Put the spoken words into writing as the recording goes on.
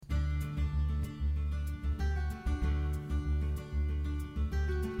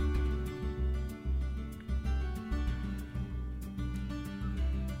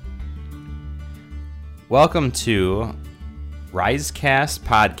Welcome to RiseCast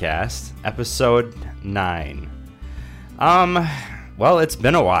Podcast, episode 9. Well, it's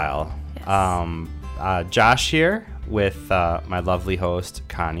been a while. Yes. Josh here with my lovely host,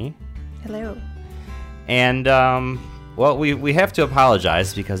 Connie. Hello. And, well, we have to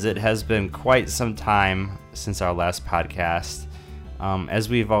apologize because it has been quite some time since our last podcast. As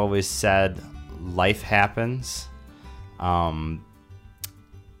we've always said, life happens.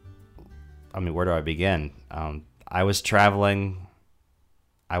 Where do I begin? I was traveling.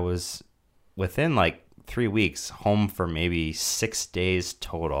 I was within like 3 weeks home for maybe 6 days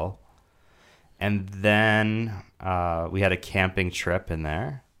total. And then we had a camping trip in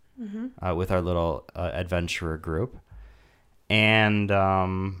there with our little adventurer group. And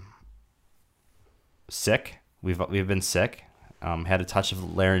sick. We've been sick. Had a touch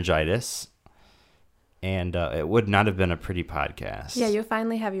of laryngitis. And it would not have been a pretty podcast. Yeah, you'll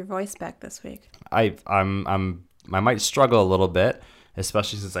finally have your voice back this week. I might struggle a little bit,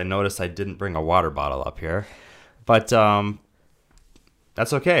 especially since I noticed I didn't bring a water bottle up here. But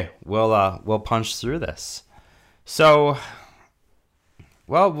that's okay. We'll punch through this. So,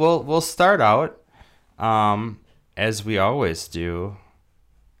 well, we'll start out as we always do,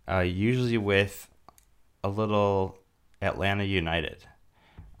 usually with a little Atlanta United.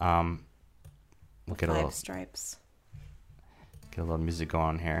 We'll get Five stripes. Get a little music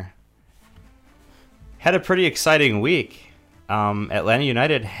going here. Had a pretty exciting week. Atlanta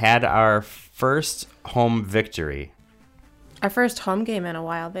United had our first home victory. Our first home game in a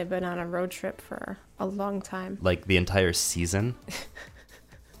while. They've been on a road trip for a long time. Like the entire season.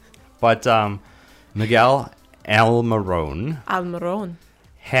 But Miguel Almiron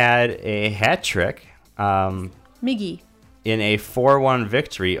had a hat trick. Miggy. In a 4-1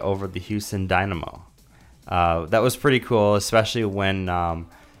 victory over the Houston Dynamo. That was pretty cool, especially when our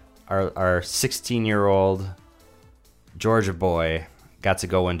 16-year-old Georgia boy got to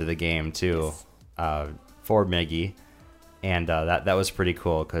go into the game too, for Miggy, and that was pretty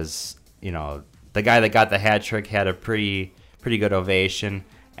cool because the guy that got the hat trick had a pretty good ovation,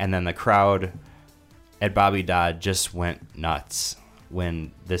 and then the crowd at Bobby Dodd just went nuts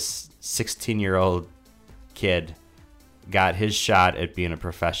when this 16-year-old kid got his shot at being a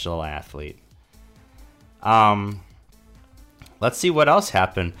professional athlete. Let's see what else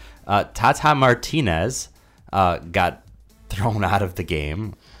happened. Tata Martinez got thrown out of the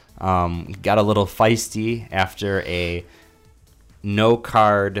game. Got a little feisty after a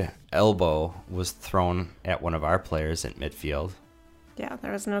no-card elbow was thrown at one of our players at midfield. Yeah,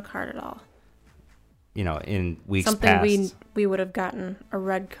 there was no card at all. In weeks Something past. we would have gotten a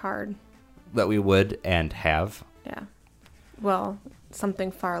red card. That we would and have. Yeah. Well,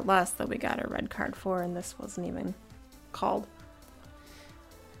 something far less that we got a red card for, and this wasn't even called.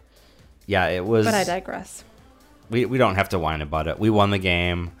 Yeah, it was. But I digress. We don't have to whine about it. We won the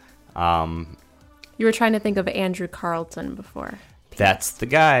game. You were trying to think of Andrew Carlton before. That's the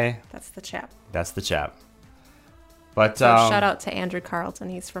guy. That's the chap. That's the chap. But So shout out to Andrew Carlton.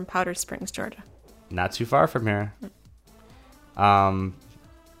 He's from Powder Springs, Georgia. Not too far from here. And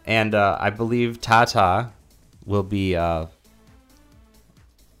I believe Tata will be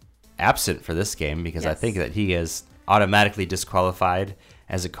absent for this game because I think that he is automatically disqualified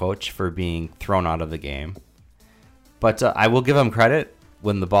as a coach for being thrown out of the game. But I will give him credit.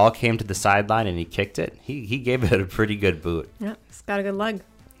 When the ball came to the sideline and he kicked it, he gave it a pretty good boot. Yeah, he's got a good leg.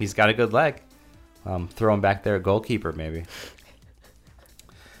 He's got a good leg. Throw him back there at goalkeeper, maybe.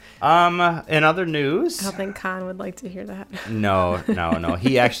 In other news... I don't think Khan would like to hear that. No.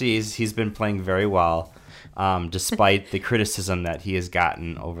 He actually he's been playing very well, despite the criticism that he has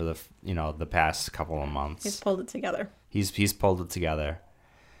gotten over the past couple of months. He's pulled it together. He's pulled it together.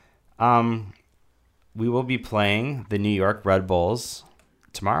 We will be playing the New York Red Bulls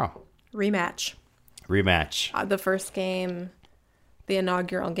tomorrow. Rematch. The first game, the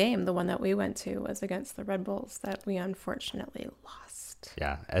inaugural game, the one that we went to, was against the Red Bulls that we unfortunately lost.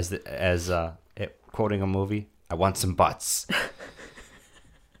 Yeah, quoting a movie, I want some butts.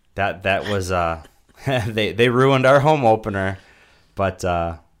 that was they ruined our home opener, but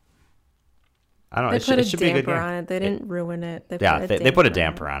I don't know. They put it should a be a good damper game. on it. They didn't ruin it. They put a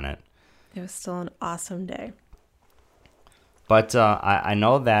damper on it. It was still an awesome day. But I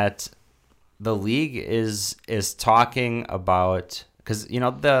know that the league is talking about, because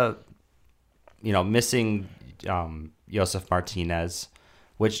missing Josef Martinez,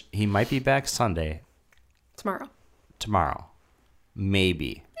 which he might be back Sunday. Tomorrow,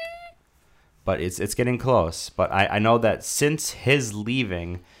 maybe. But it's getting close. But I know that since his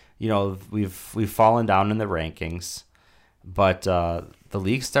leaving, we've fallen down in the rankings. But the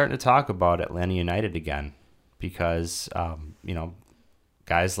league's starting to talk about Atlanta United again because,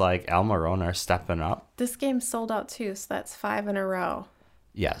 guys like Almiron are stepping up. This game sold out too, so that's 5 in a row.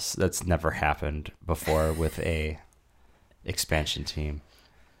 Yes, that's never happened before with a expansion team.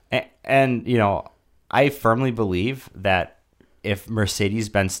 And I firmly believe that if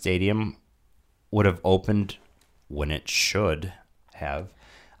Mercedes-Benz Stadium would have opened when it should have,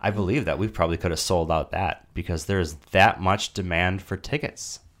 I believe that we probably could have sold out that because there's that much demand for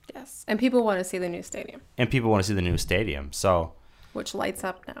tickets. Yes, and people want to see the new stadium. So, which lights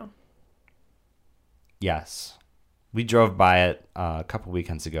up now. Yes. We drove by it a couple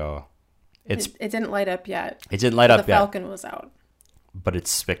weekends ago. It didn't light up yet. It didn't light up yet. The Falcon was out. But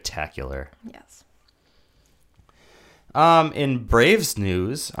it's spectacular. Yes. In Braves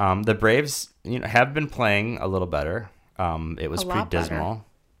news, the Braves have been playing a little better. It was pretty dismal.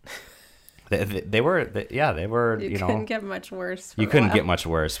 They were. You couldn't get much worse. You couldn't get much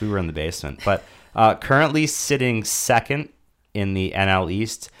worse. We were in the basement, but currently sitting second in the NL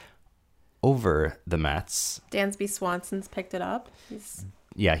East over the Mets. Dansby Swanson's picked it up.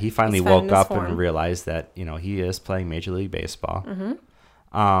 He finally woke up and realized that he is playing Major League Baseball.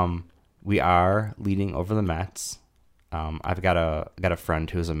 Mm-hmm. We are leading over the Mets. I've got a friend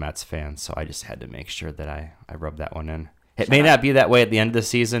who's a Mets fan, so I just had to make sure that I rub that one in. It may not be that way at the end of the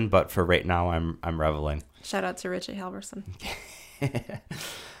season, but for right now, I'm reveling. Shout out to Richie Halverson.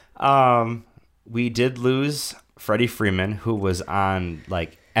 We did lose Freddie Freeman, who was on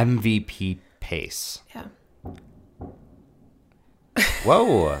like MVP pace. Yeah.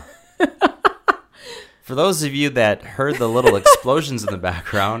 Whoa. For those of you that heard the little explosions in the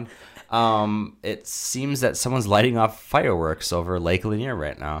background, it seems that someone's lighting off fireworks over Lake Lanier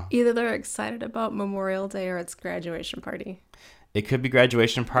right now. Either they're excited about Memorial Day or it's graduation party. It could be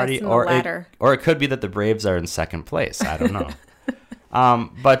graduation party, or it could be that the Braves are in second place. I don't know.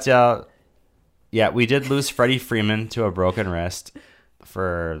 But we did lose Freddie Freeman to a broken wrist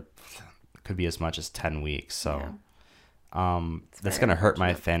for could be as much as 10 weeks. So that's going to hurt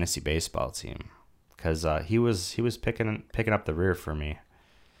my fantasy baseball team because he was picking up the rear for me.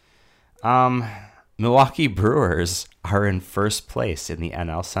 Milwaukee Brewers are in first place in the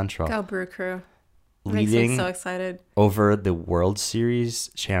NL Central. Go Brew Crew. Leading makes me so excited. Over the World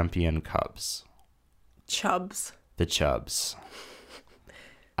Series champion Cubs. Chubs. The Chubs.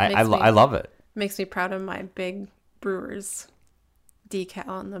 I love it. Makes me proud of my big Brewers decal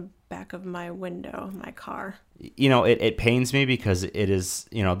on the back of my window, my car. It pains me because it is,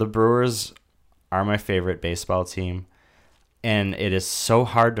 the Brewers are my favorite baseball team. And it is so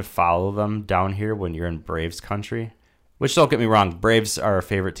hard to follow them down here when you're in Braves country. Which, don't get me wrong, Braves are a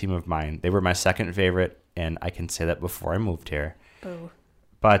favorite team of mine. They were my second favorite, and I can say that before I moved here. Boo.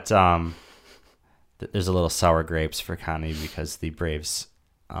 But there's a little sour grapes for Connie because the Braves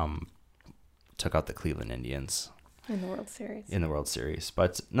took out the Cleveland Indians. In the World Series.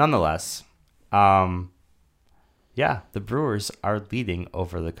 But nonetheless, the Brewers are leading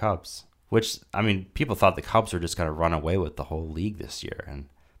over the Cubs. Which, people thought the Cubs were just going to run away with the whole league this year, and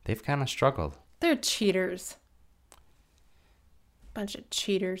they've kind of struggled. They're cheaters. Bunch of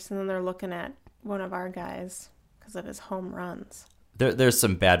cheaters, and then they're looking at one of our guys because of his home runs. There's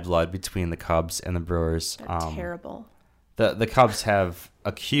some bad blood between the Cubs and the Brewers. They're terrible. The Cubs have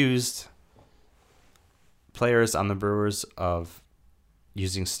accused players on the Brewers of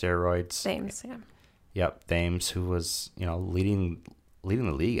using steroids. Thames, yeah. Yep, Thames, who was leading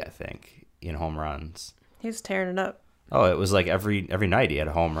the league, I think, in home runs. He was tearing it up. Oh, it was like every night he had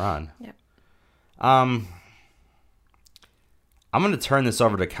a home run. Yeah. I'm going to turn this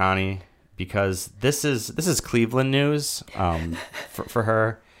over to Connie because this is Cleveland news for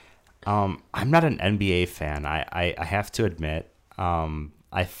her. I'm not an NBA fan. I have to admit.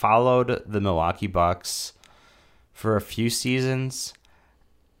 I followed the Milwaukee Bucks for a few seasons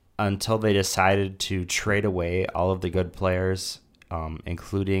until they decided to trade away all of the good players,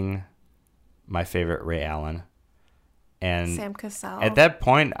 including my favorite Ray Allen. And Sam Cassell. At that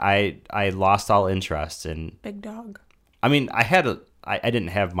point, I lost all interest in Big Dog. I didn't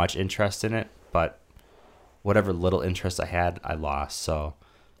have much interest in it, but whatever little interest I had, I lost. So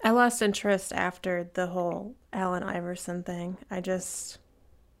I lost interest after the whole Allen Iverson thing.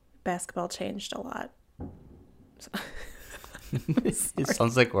 Basketball changed a lot. So. It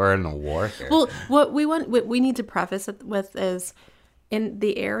sounds like we're in a war here. Well, what we need to preface it with is in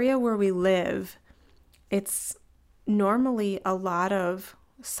the area where we live, it's normally a lot of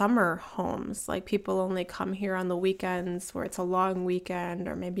summer homes. Like people only come here on the weekends where it's a long weekend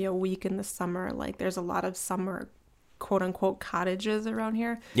or maybe a week in the summer. Like there's a lot of summer quote unquote cottages around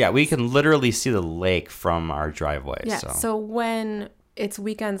here. Yeah, we can literally see the lake from our driveway. Yeah. So when it's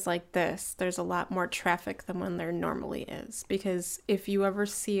weekends like this, there's a lot more traffic than when there normally is. Because if you ever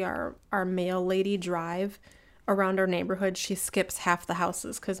see our mail lady drive around our neighborhood, she skips half the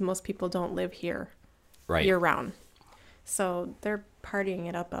houses because most people don't live here Right. year round. So they're partying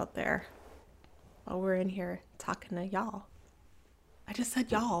it up out there while we're in here talking to y'all. I just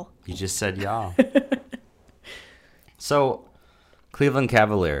said y'all. You just said y'all. So, Cleveland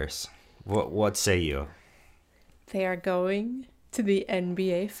Cavaliers, what say you? They are going to the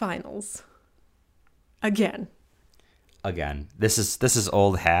NBA Finals. Again. This is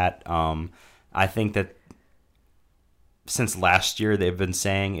old hat. I think that since last year they've been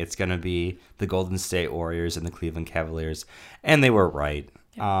saying it's going to be the Golden State Warriors and the Cleveland Cavaliers, and they were right.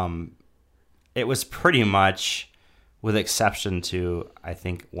 Yep. It was pretty much, with exception to I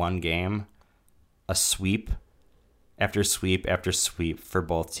think one game, a sweep after sweep after sweep for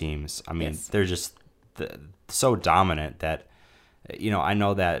both teams. I mean, Yes. they're just so dominant that, I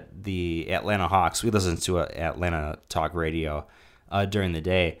know that the Atlanta Hawks, we listen to Atlanta talk radio during the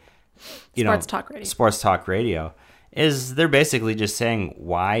day. Sports talk radio, is they're basically just saying,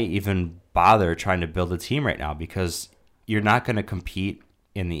 why even bother trying to build a team right now? Because you're not going to compete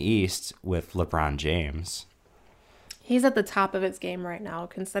in the East with LeBron James. He's at the top of his game right now,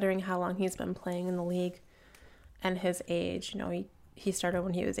 considering how long he's been playing in the league and his age. He started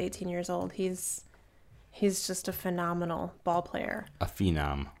when he was 18 years old. He's just a phenomenal ball player. A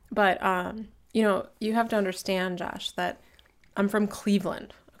phenom. But, you have to understand, Josh, that I'm from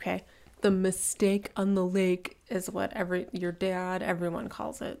Cleveland, okay? The mistake on the lake is what your dad, everyone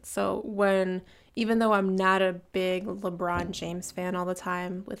calls it. So even though I'm not a big LeBron James fan all the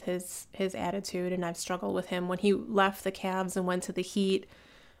time with his attitude, and I've struggled with him when he left the Cavs and went to the Heat,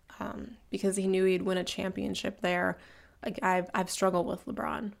 because he knew he'd win a championship there, like I've struggled with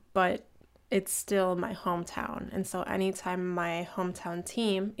LeBron, but it's still my hometown. And so anytime my hometown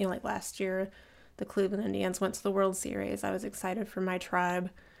team, like last year, the Cleveland Indians went to the World Series, I was excited for my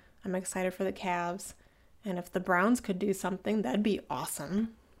tribe. I'm excited for the Cavs. And if the Browns could do something, that'd be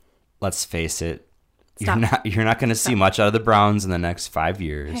awesome. Let's face it. Stop. You're not going to see much out of the Browns in the next 5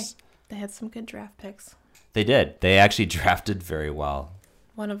 years. Hey, they had some good draft picks. They did. They actually drafted very well.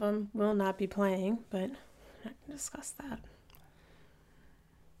 One of them will not be playing, but I'm not going to discuss that.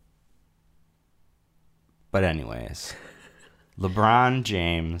 But anyways, LeBron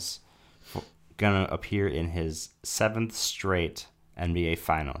James going to appear in his 7th straight NBA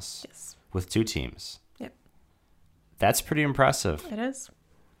Finals. Yes. With 2 teams. Yep. That's pretty impressive. It is.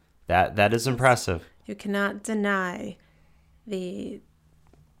 That is impressive. You cannot deny the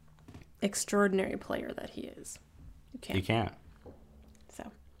extraordinary player that he is. You can't. So.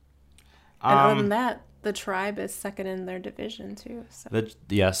 And other than that, the tribe is second in their division too. So.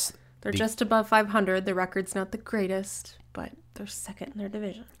 Yes. They're just above 500. The record's not the greatest, but they're second in their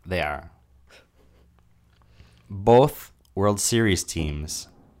division. They are. Both World Series teams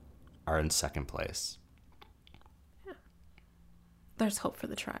are in second place. Yeah. There's hope for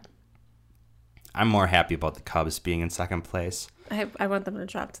the tribe. I'm more happy about the Cubs being in second place. I want them to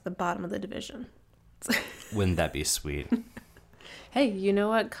drop to the bottom of the division. Wouldn't that be sweet? Hey, you know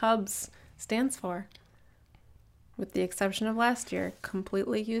what Cubs stands for? With the exception of last year,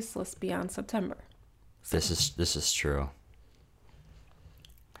 completely useless beyond September. So. This is true.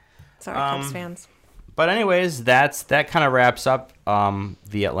 Sorry, Cubs fans. But anyways, that kind of wraps up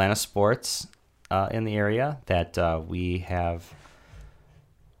the Atlanta sports in the area that we have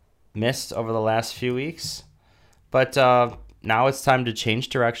missed over the last few weeks. But now it's time to change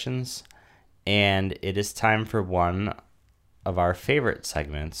directions, and it is time for one of our favorite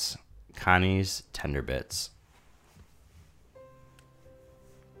segments, Connie's Tender Bits.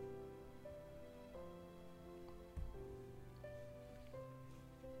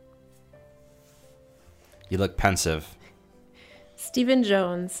 You look pensive. Stephen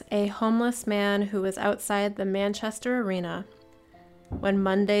Jones, a homeless man who was outside the Manchester Arena when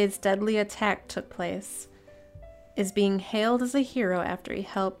Monday's deadly attack took place, is being hailed as a hero after he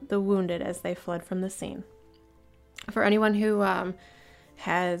helped the wounded as they fled from the scene. For anyone who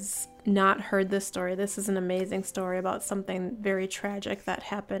has not heard this story, this is an amazing story about something very tragic that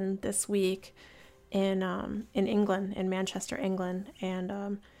happened this week in England, in Manchester, England,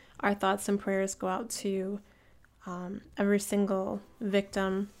 and our thoughts and prayers go out to every single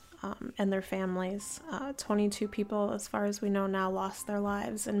victim and their families. 22 people, as far as we know now, lost their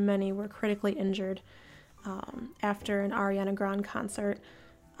lives, and many were critically injured after an Ariana Grande concert.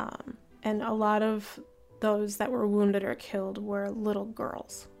 And a lot of those that were wounded or killed were little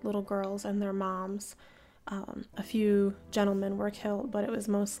girls and their moms. A few gentlemen were killed, but it was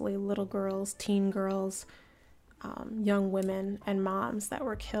mostly little girls, teen girls, young women and moms that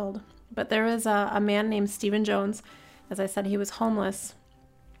were killed. But there was a man named Stephen Jones. As I said, he was homeless.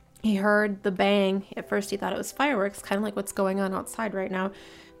 He heard the bang. At first, he thought it was fireworks, kind of like what's going on outside right now.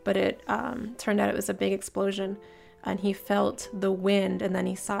 But it turned out it was a big explosion. And he felt the wind, and then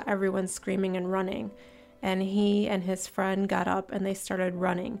he saw everyone screaming and running. And he and his friend got up, and they started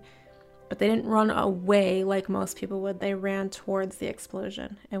running. But they didn't run away like most people would. They ran towards the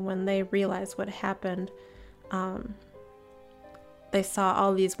explosion. And when they realized what happened, they saw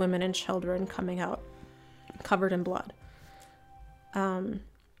all these women and children coming out covered in blood. And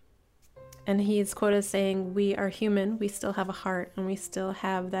he's quoted saying, "We are human, we still have a heart, and we still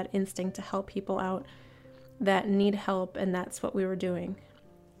have that instinct to help people out that need help," and that's what we were doing.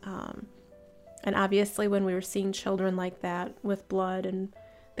 And obviously when we were seeing children like that with blood and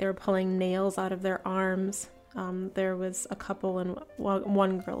they were pulling nails out of their arms, there was a couple in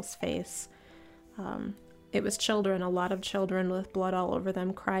one girl's face. It was children, a lot of children with blood all over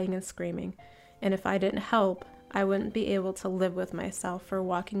them, crying and screaming. And if I didn't help, I wouldn't be able to live with myself for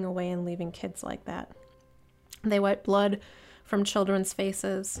walking away and leaving kids like that. They wiped blood from children's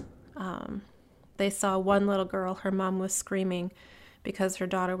faces. They saw one little girl, her mom was screaming because her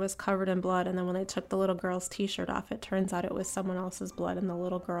daughter was covered in blood. And then when they took the little girl's t-shirt off, it turns out it was someone else's blood, and the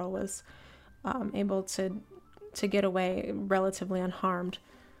little girl was able to get away relatively unharmed.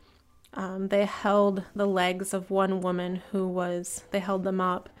 They held the legs of one woman they held them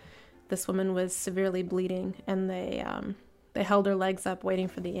up. This woman was severely bleeding, and they held her legs up waiting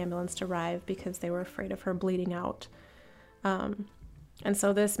for the ambulance to arrive because they were afraid of her bleeding out. And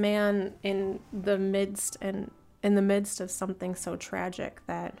so this man, in the midst of something so tragic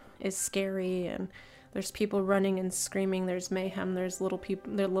that is scary, and there's people running and screaming, there's mayhem, there's little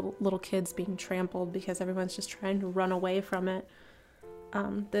kids being trampled because everyone's just trying to run away from it.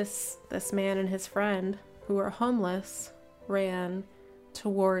 This man and his friend, who were homeless, ran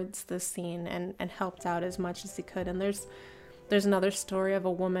towards the scene and helped out as much as he could. And there's another story of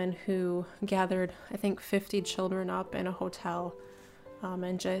a woman who gathered, I think, 50 children up in a hotel,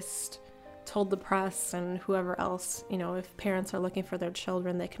 and just told the press and whoever else, if parents are looking for their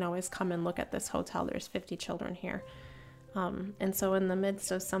children, they can always come and look at this hotel. There's 50 children here. And so in the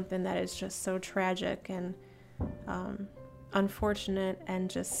midst of something that is just so tragic and unfortunate and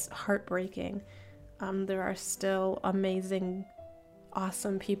just heartbreaking, there are still amazing,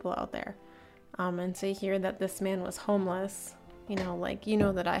 awesome people out there. And to hear that this man was homeless,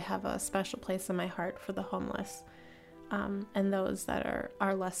 that I have a special place in my heart for the homeless, and those that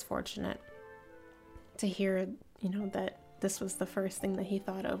are less fortunate. To hear, that this was the first thing that he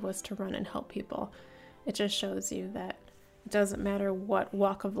thought of, was to run and help people. It just shows you that it doesn't matter what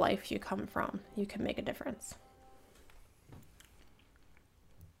walk of life you come from, you can make a difference.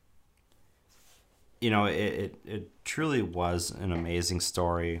 It truly was an amazing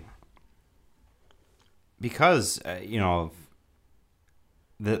story because,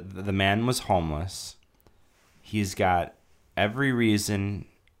 the man was homeless. He's got every reason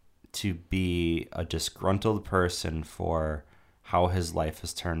to be a disgruntled person for how his life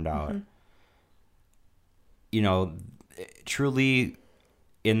has turned out. Mm-hmm. Truly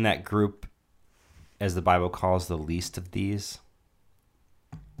in that group, as the Bible calls, the least of these.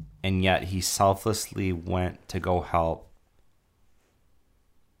 And yet he selflessly went to go help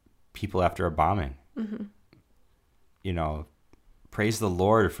people after a bombing. Mm-hmm. Praise the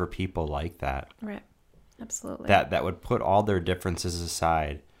Lord for people like that. Right. Absolutely. That would put all their differences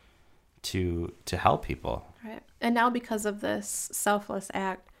aside to help people. Right. And now because of this selfless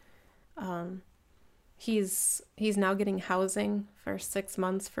act, he's now getting housing for 6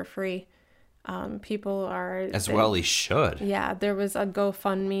 months for free. People are... He should. Yeah, there was a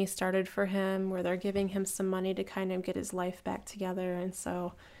GoFundMe started for him where they're giving him some money to kind of get his life back together. And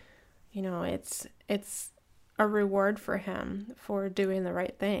so, it's a reward for him for doing the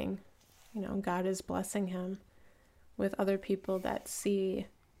right thing. God is blessing him with other people that see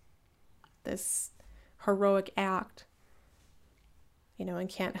this heroic act, and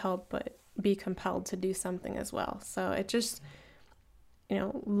can't help but be compelled to do something as well. So it just...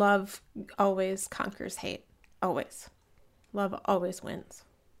 love always conquers hate. Always. Love always wins.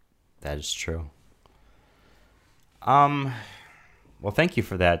 That is true. Well, thank you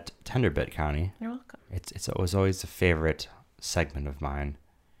for that tender bit, Connie. You're welcome. It was always a favorite segment of mine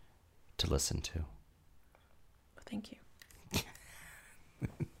to listen to. Thank you.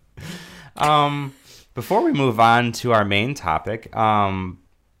 Before we move on to our main topic, all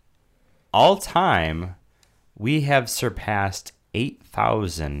time, we have surpassed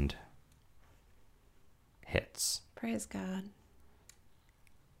 8,000 hits. Praise God.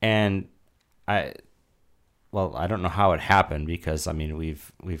 And well, I don't know how it happened because I mean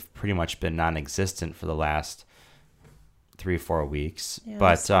we've pretty much been non-existent for the last 3-4 weeks, Yeah, I'm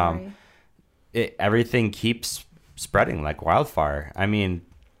but sorry. everything keeps spreading like wildfire. I mean,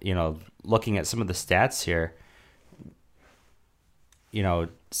 looking at some of the stats here,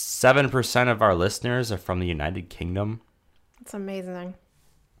 7% of our listeners are from the United Kingdom. It's amazing.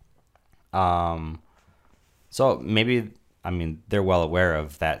 So maybe, I mean, they're well aware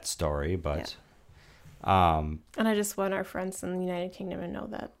of that story, but And I just want our friends in the United Kingdom to know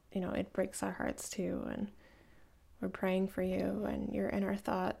that, it breaks our hearts too. And we're praying for you and you're in our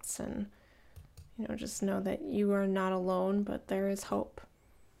thoughts. And, just know that you are not alone, but there is hope.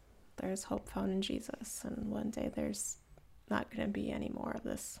 There is hope found in Jesus. And one day there's not going to be any more of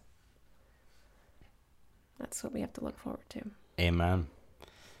this. That's what we have to look forward to. amen.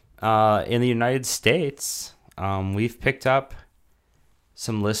 In the United States, we've picked up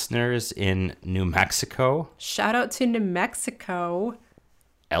some listeners in New Mexico, Shout out to New Mexico.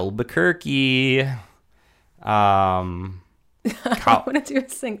 Albuquerque. I want to do a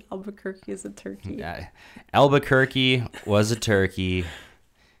sing Albuquerque is a turkey. Albuquerque was a turkey,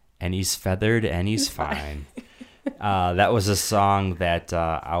 and he's feathered and he's fine. That was a song that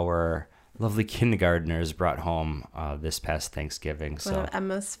our lovely kindergartners brought home this past Thanksgiving. One of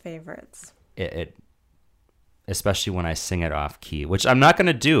Emma's favorites. It especially when I sing it off key, which I'm not going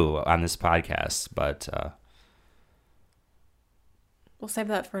to do on this podcast, but we'll save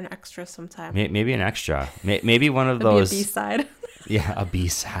that for an extra sometime. maybe an extra. Maybe one of It'll those. be a B-side. Yeah, a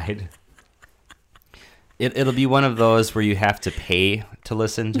B-side. It'll be one of those where you have to pay to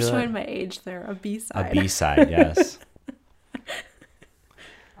listen to I'm it. showing my age there. A B-side. A B-side, yes.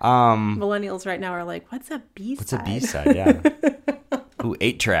 Millennials right now are like, what's a B-side? What's a B-side? Yeah. Ooh,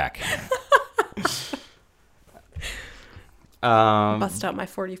 8-track. Bust out my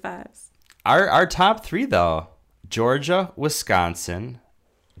 45s. Our top 3 though: Georgia, Wisconsin,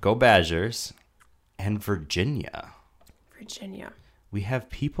 go Badgers, and Virginia. Virginia. We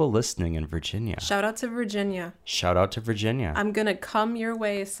have people listening in Virginia. Shout out to Virginia. Shout out to Virginia. I'm going to come your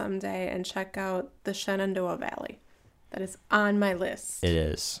way someday and check out the Shenandoah Valley. That is on my list. It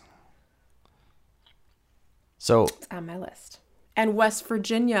is. So It's on my list. And West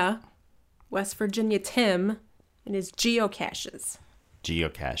Virginia Tim and his geocaches.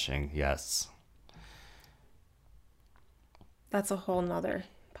 geocaching, yes. That's a whole nother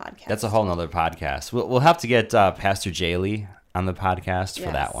podcast. That's a whole nother podcast. We'll have to get Pastor Jaylee on the podcast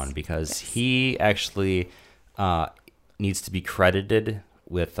for that Yes. one because Yes. he actually needs to be credited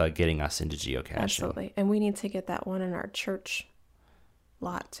with getting us into geocaching. Absolutely. And we need to get that one in our church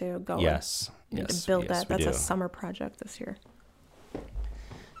lot too going. Yes. We need Yes. to build yes, that. we That's a do. summer project this year.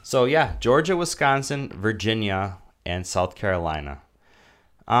 So yeah, Georgia, Wisconsin, Virginia, and South Carolina.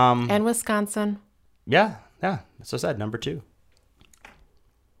 And Wisconsin. Yeah. That's what I said. Number 2.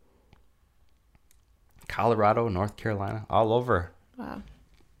 Colorado, North Carolina, all over. Wow.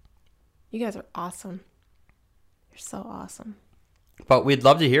 You guys are awesome. You're so awesome. But we'd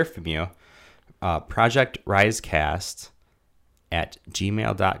love to hear from you.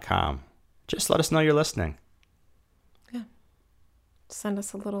 ProjectRisecast@gmail.com. Just let us know you're listening. Yeah. Send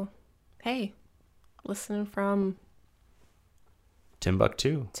us a little, hey, listening from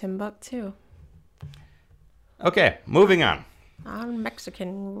Timbuktu. Timbuktu Okay, moving on. on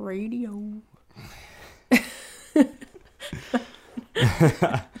Mexican radio.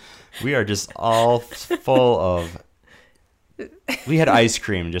 We are just all full of... We had ice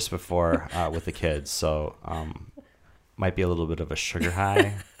cream just before with the kids, so might be a little bit of a sugar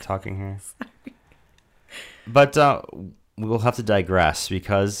high talking here. But we will have to digress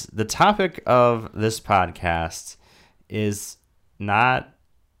because the topic of this podcast is not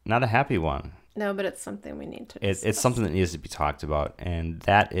a happy one. No, but it's something we need to discuss. It's something that needs to be talked about, and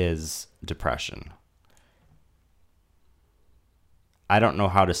that is depression. I don't know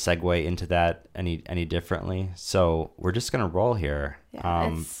how to segue into that any differently, so we're just gonna roll here.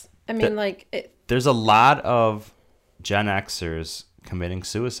 Yeah, I mean, There's a lot of Gen Xers committing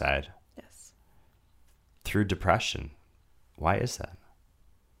suicide yes. through depression. Why is that?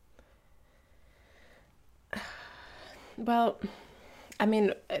 Well, I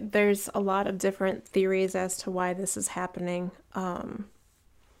mean, there's a lot of different theories as to why this is happening.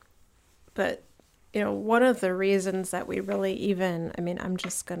 But, one of the reasons that we really I'm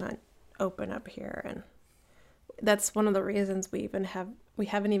just going to open up here. And that's one of the reasons we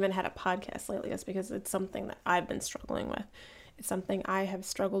haven't even had a podcast lately is because it's something that I've been struggling with. It's something I have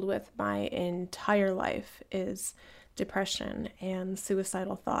struggled with my entire life is depression and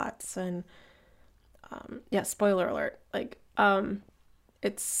suicidal thoughts. And, spoiler alert,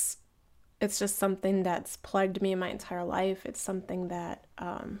 it's it's just something that's plagued me my entire life. It's something that,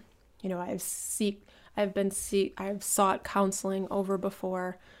 I've sought counseling over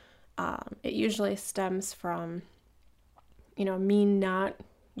before. It usually stems from, me not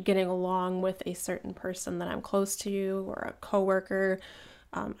getting along with a certain person that I'm close to or a coworker.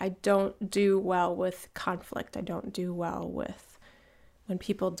 I don't do well with conflict. I don't do well with when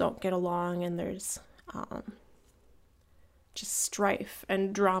people don't get along and there's just strife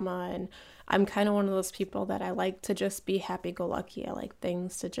and drama. And I'm kind of one of those people that I like to just be happy-go-lucky. I like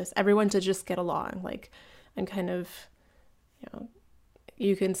everyone to just get along. Like, I'm kind of,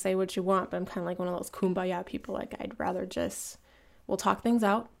 you can say what you want, but I'm kind of like one of those kumbaya people. Like, I'd rather we'll talk things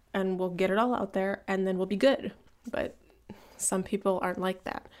out and we'll get it all out there and then we'll be good. But some people aren't like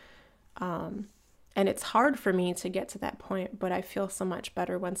that. And it's hard for me to get to that point, but I feel so much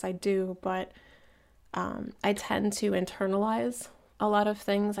better once I do. But I tend to internalize a lot of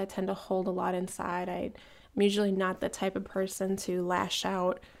things. I tend to hold a lot inside. I'm usually not the type of person to lash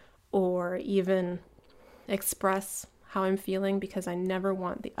out or even express how I'm feeling because I never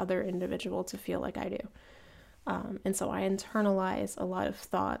want the other individual to feel like I do. And so I internalize a lot of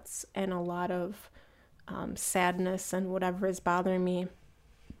thoughts and a lot of sadness and whatever is bothering me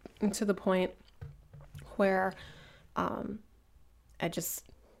to the point where I just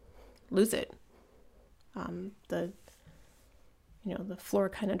lose it. The floor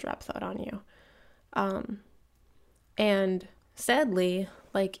kind of drops out on you. And sadly,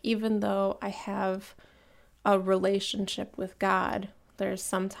 like, even though I have a relationship with God, there's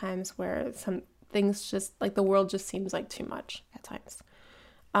some times where some things just, like, the world just seems like too much at times.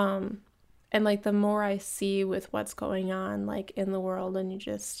 And like, the more I see with what's going on, like, in the world, and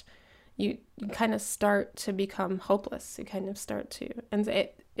you kind of start to become hopeless. You kind of start to, and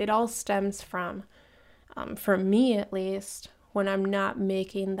it all stems from, for me at least, when I'm not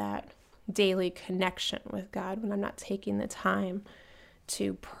making that daily connection with God, when I'm not taking the time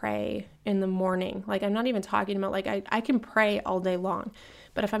to pray in the morning. Like, I'm not even talking about, like, I can pray all day long,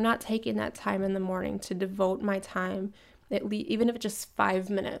 but if I'm not taking that time in the morning to devote my time, even if it's just 5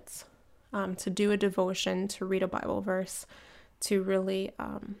 minutes, to do a devotion, to read a Bible verse, to really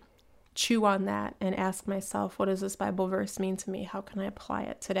chew on that and ask myself, what does this Bible verse mean to me? How can I apply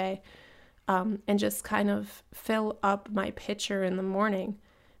it today? And just kind of fill up my pitcher in the morning,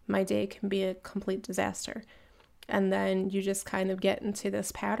 my day can be a complete disaster. And then you just kind of get into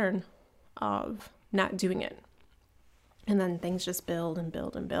this pattern of not doing it. And then things just build and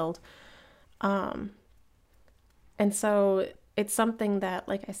build and build. And so it's something that,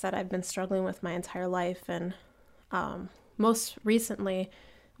 like I said, I've been struggling with my entire life. And most recently,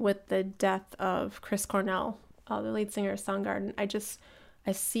 with the death of Chris Cornell, the lead singer of Soundgarden,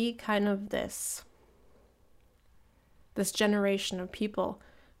 I see kind of this generation of people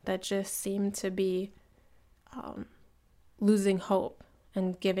that just seem to be losing hope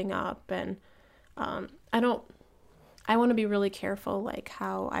and giving up. And I want to be really careful, like,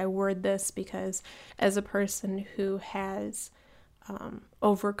 how I word this, because as a person who has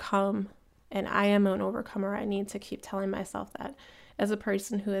overcome, and I am an overcomer, I need to keep telling myself that, as a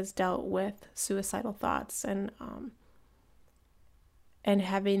person who has dealt with suicidal thoughts and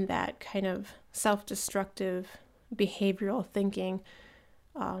having that kind of self-destructive behavioral thinking,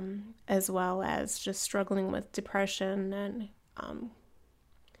 as well as just struggling with depression. And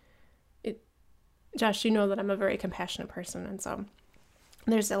Josh, you know that I'm a very compassionate person, and so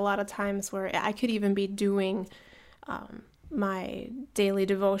there's a lot of times where I could even be doing my daily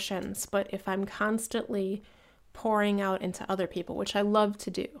devotions, but if I'm constantly pouring out into other people, which I love to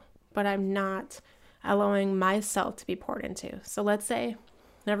do, but I'm not allowing myself to be poured into. So let's say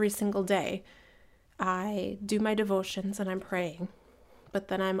every single day I do my devotions and I'm praying, but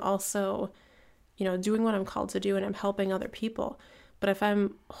then I'm also, doing what I'm called to do and I'm helping other people. But if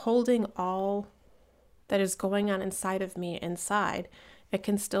I'm holding all that is going on inside of me inside, it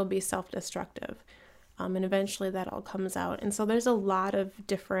can still be self-destructive. And eventually that all comes out. And so there's a lot of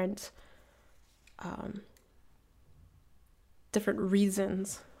different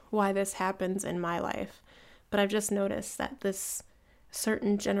reasons why this happens in my life. But I've just noticed that this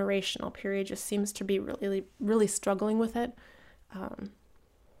certain generational period just seems to be really, really struggling with it. And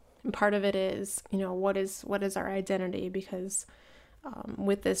part of it is, what is our identity? Because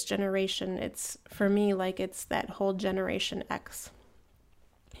with this generation, it's, for me, like, it's that whole Generation X.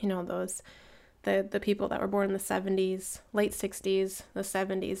 Those the people that were born in the 70s, late 60s, the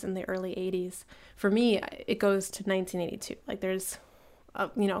 70s, and the early 80s. For me, it goes to 1982. Like, there's,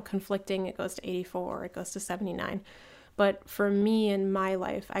 conflicting. It goes to 84. It goes to 79. But for me in my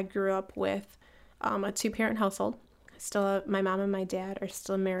life, I grew up with a 2-parent household, Still, my mom and my dad are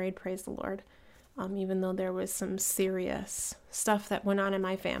still married, praise the Lord. Even though there was some serious stuff that went on in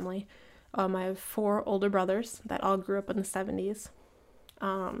my family. I have 4 older brothers that all grew up in the 70s.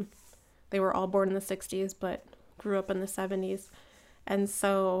 They were all born in the 60s, but grew up in the 70s. And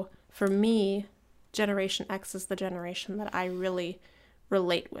so for me, Generation X is the generation that I really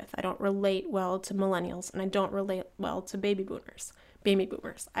relate with. I don't relate well to millennials, and I don't relate well to baby boomers.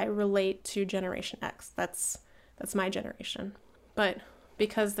 I relate to Generation X. That's my generation. But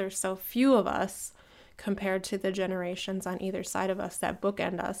because there's so few of us compared to the generations on either side of us that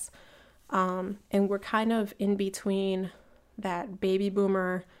bookend us, and we're kind of in between that baby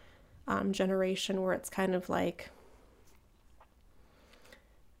boomer generation where it's kind of like,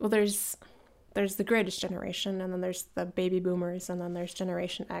 well, there's the greatest generation, and then there's the baby boomers, and then there's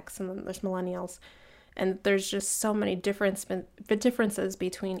Generation X, and then there's millennials. And there's just so many differences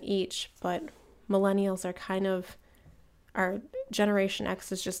between each, but millennials are kind of, our Generation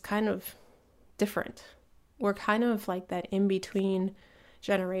X is just kind of different. We're kind of like that in-between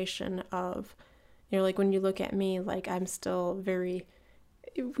generation of, like when you look at me, like I'm still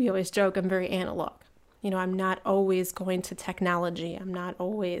we always joke, I'm very analog. I'm not always going to technology. I'm not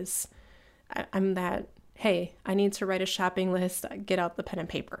always, I'm that, hey, I need to write a shopping list, get out the pen and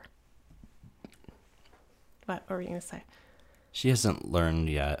paper. What were you going to say? She hasn't learned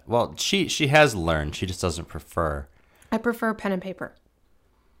yet. Well, she has learned. She just doesn't prefer. I prefer pen and paper.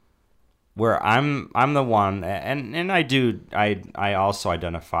 Where I'm the one, and I also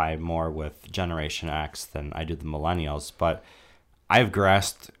identify more with Generation X than I do the millennials, but I've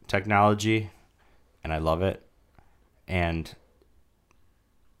grasped technology, and I love it. And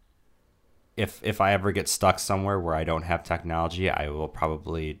if I ever get stuck somewhere where I don't have technology, I will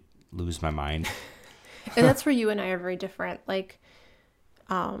probably lose my mind. And that's where you and I are very different. Like,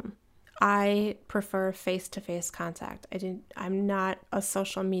 I prefer face-to-face contact. I'm not a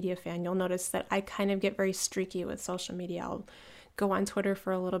social media fan. You'll notice that I kind of get very streaky with social media. I'll go on Twitter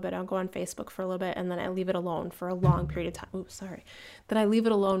for a little bit. I'll go on Facebook for a little bit, and then I leave it alone for a long period of time. Oops, sorry. Then I leave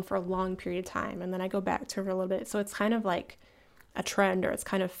it alone for a long period of time, and then I go back to it for a little bit. So it's kind of like a trend, or it's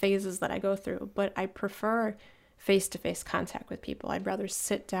kind of phases that I go through. But I prefer face-to-face contact with people. I'd rather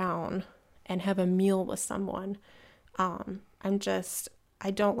sit down and have a meal with someone. I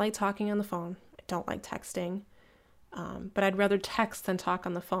don't like talking on the phone. I don't like texting. But I'd rather text than talk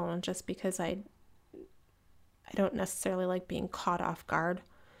on the phone, just because I don't necessarily like being caught off guard.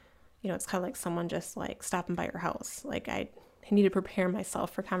 It's kind of like someone just like stopping by your house. Like I need to prepare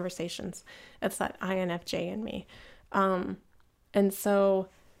myself for conversations. It's that INFJ in me. And so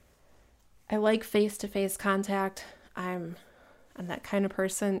I like face-to-face contact. I'm that kind of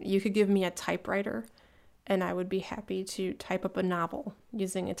person. You could give me a typewriter and I would be happy to type up a novel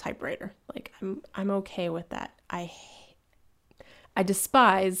using a typewriter. Like I'm okay with that. I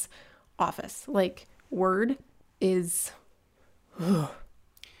despise Office. Like Word is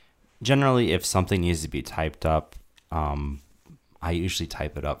generally, if something needs to be typed up, I usually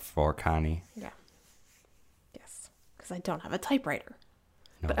type it up for Connie. Yeah. Yes. Because I don't have a typewriter.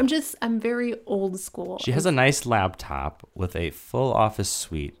 No. But I'm very old school. She has a nice laptop with a full office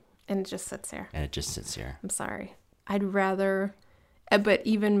suite. And it just sits there. I'm sorry. I'd rather, but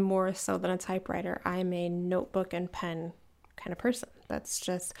even more so than a typewriter, I'm a notebook and pen kind of person. That's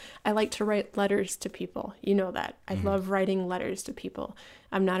just, I like to write letters to people. You know that. I love writing letters to people.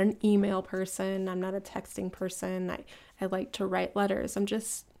 I'm not an email person. I'm not a texting person. I like to write letters.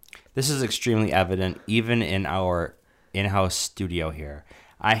 This is extremely evident even in our in-house studio here.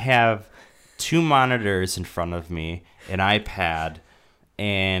 I have 2 monitors in front of me, an iPad,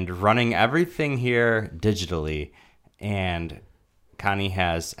 and running everything here digitally. And Connie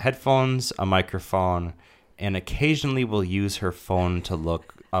has headphones, a microphone, and occasionally will use her phone to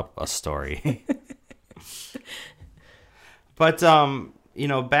look up a story. But,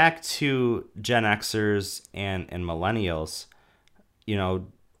 back to Gen Xers and millennials,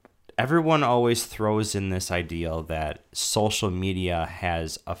 everyone always throws in this ideal that social media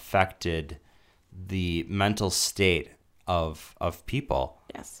has affected the mental state of people.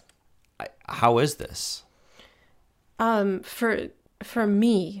 Yes. How is this? For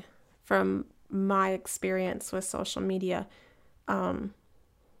me, from my experience with social media,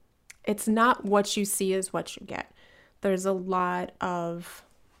 it's not what you see is what you get. There's a lot of,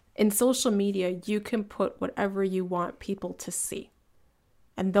 in social media, you can put whatever you want people to see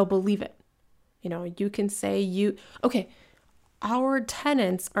and they'll believe it. You can say okay, our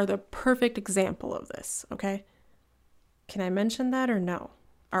tenants are the perfect example of this. Okay. Can I mention that or no?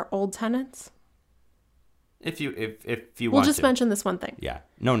 Our old tenants? If you we'll want just to. mention this one thing. Yeah.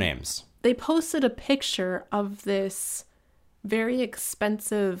 No names. they posted a picture of this very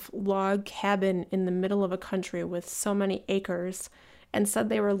expensive log cabin in the middle of a country with so many acres and said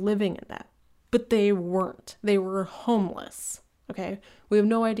they were living in that. But they weren't. They were homeless. Okay? We have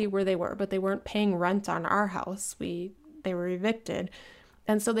no idea where they were, but they weren't paying rent on our house. They were evicted.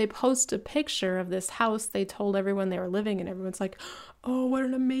 And so they post a picture of this house they told everyone they were living in. Everyone's like, "Oh, what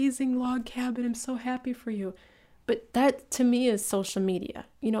an amazing log cabin. I'm so happy for you." But that to me is social media.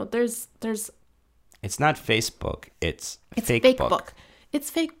 You know, there's It's not Facebook. It's fake book. It's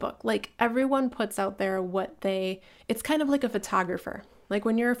fake book. Like everyone puts out there it's kind of like a photographer. Like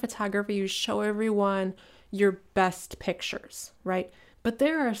when you're a photographer, you show everyone your best pictures, right? But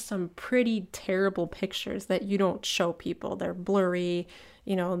there are some pretty terrible pictures that you don't show people. They're blurry,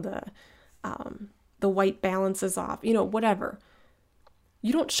 you know, the white balance is off, you know, whatever.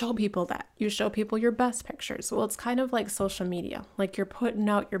 You don't show people that. You show people your best pictures. Well, it's kind of like social media. Like you're putting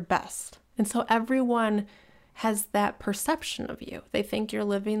out your best. And so everyone has that perception of you. They think you're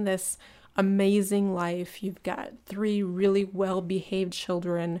living this amazing life. You've got 3 really well-behaved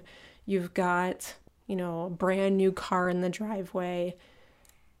children. You've got, you know, a brand new car in the driveway.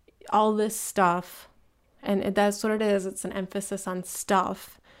 All this stuff. And that's what it is. It's an emphasis on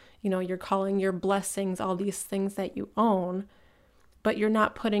stuff. You know, you're calling your blessings all these things that you own, but you're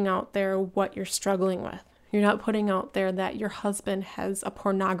not putting out there what you're struggling with. You're not putting out there that your husband has a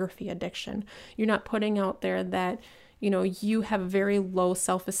pornography addiction. You're not putting out there that, you know, you have very low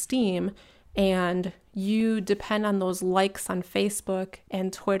self-esteem and you depend on those likes on Facebook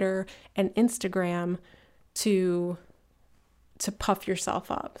and Twitter and Instagram to puff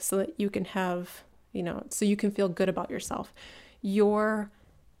yourself up so that you can have, you know, so you can feel good about yourself. Your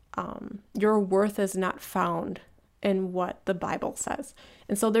worth is not found in what the Bible says.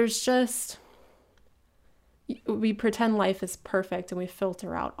 And so we pretend life is perfect and we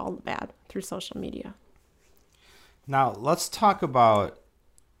filter out all the bad through social media. Now, let's talk about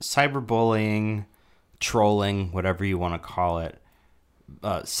cyberbullying, trolling, whatever you want to call it,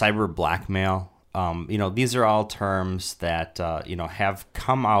 cyber blackmail. You know, these are all terms that, you know, have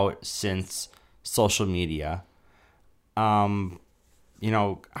come out since social media. You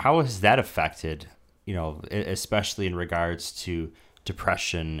know, how has that affected, you know, especially in regards to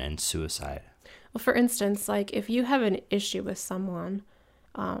depression and suicide? Well, for instance, like if you have an issue with someone,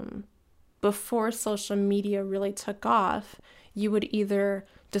 before social media really took off, you would either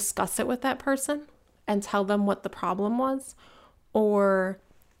discuss it with that person and tell them what the problem was, or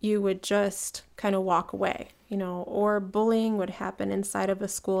you would just kind of walk away, you know, or bullying would happen inside of a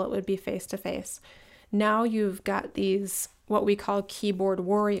school. It would be face to face. Now you've got these, what we call keyboard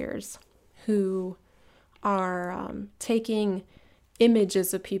warriors, who are taking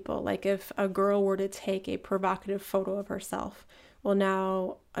images of people. Like if a girl were to take a provocative photo of herself, well,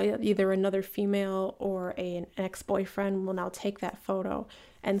 now either another female or an ex-boyfriend will now take that photo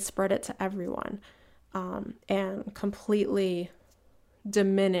and spread it to everyone, and completely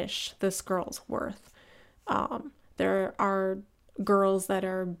diminish this girl's worth. There are girls that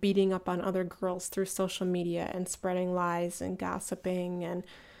are beating up on other girls through social media and spreading lies and gossiping and,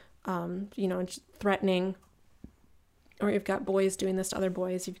 you know, threatening. Or you've got boys doing this to other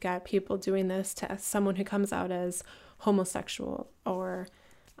boys. You've got people doing this to someone who comes out as homosexual or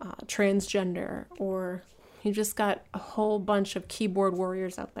transgender, or you just got a whole bunch of keyboard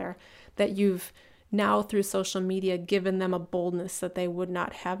warriors out there that you've now through social media given them a boldness that they would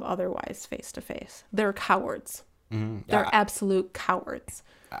not have otherwise face to face. They're cowards. Mm-hmm. They're absolute cowards.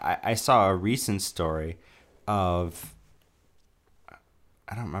 I saw a recent story of,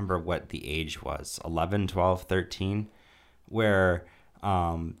 I don't remember what the age was, 11, 12, 13, where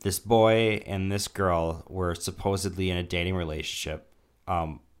this boy and this girl were supposedly in a dating relationship.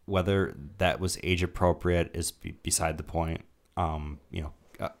 Whether that was age appropriate is beside the point. You know,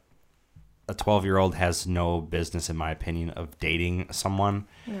 a 12-year-old has no business, in my opinion, of dating someone.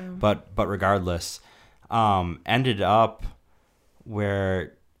 Yeah. But regardless, ended up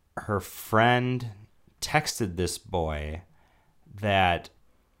where her friend texted this boy that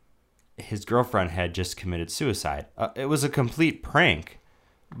his girlfriend had just committed suicide. It was a complete prank,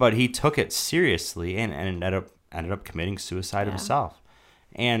 but he took it seriously and ended up committing suicide himself.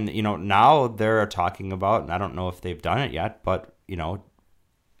 And, you know, now they're talking about, and I don't know if they've done it yet, but, you know,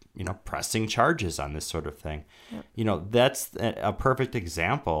 pressing charges on this sort of thing. Yep. You know, that's a perfect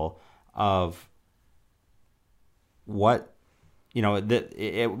example of what, you know, that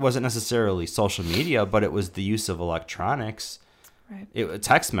it wasn't necessarily social media, but it was the use of electronics, right?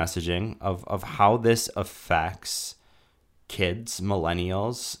 Text messaging of how this affects kids,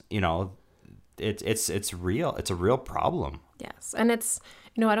 millennials. You know, it's real. It's a real problem. Yes, and it's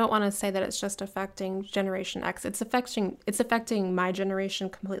I don't want to say that it's just affecting Generation X. It's affecting my generation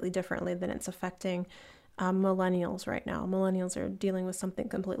completely differently than it's affecting millennials right now. Millennials are dealing with something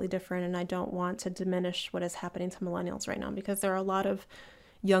completely different, and I don't want to diminish what is happening to millennials right now, because there are a lot of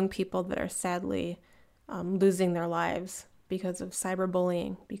young people that are sadly losing their lives because of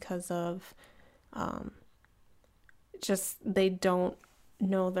cyberbullying, because of just they don't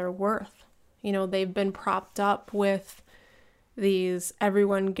know their worth. They've been propped up with these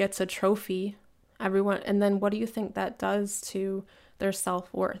everyone gets a trophy, and then what do you think that does to their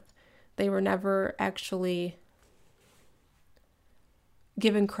self-worth? They were never actually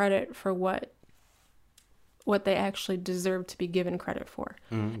given credit for what they actually deserve to be given credit for.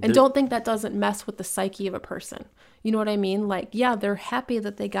 And don't think that doesn't mess with the psyche of a person. You know what I mean? Like, yeah, they're happy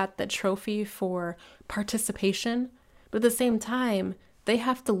that they got the trophy for participation, but at the same time, they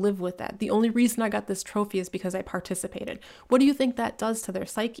have to live with that. The only reason I got this trophy is because I participated. What do you think that does to their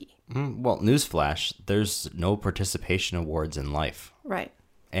psyche? Well, newsflash, there's no participation awards in life. Right.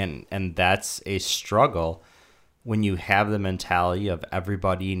 And that's a struggle when you have the mentality of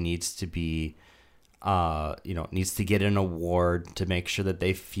everybody needs to be, needs to get an award to make sure that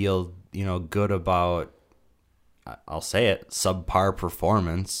they feel, good about, I'll say it, subpar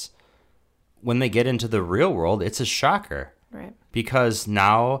performance. When they get into the real world, it's a shocker. Right. Because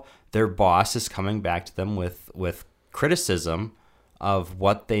now their boss is coming back to them with criticism of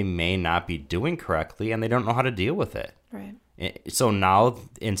what they may not be doing correctly, and they don't know how to deal with it. Right. So now,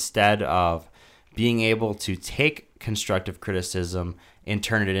 instead of being able to take constructive criticism and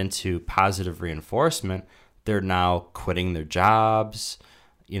turn it into positive reinforcement, they're now quitting their jobs,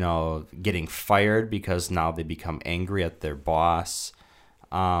 getting fired because now they become angry at their boss.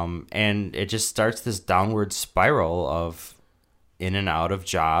 And it just starts this downward spiral of in and out of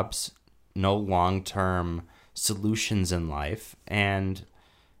jobs, no long-term solutions in life, and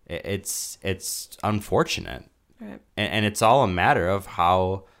it's unfortunate. Right. And it's all a matter of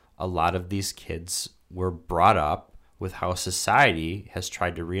how a lot of these kids were brought up, with how society has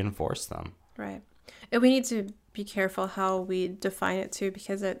tried to reinforce them. Right. And we need to be careful how we define it too,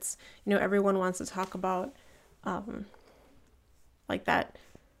 because it's, everyone wants to talk about like that.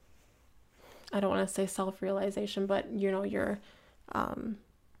 I don't want to say self-realization, but your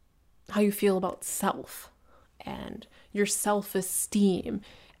how you feel about self and your self-esteem.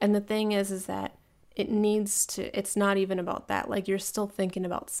 And the thing is that it's not even about that. Like, you're still thinking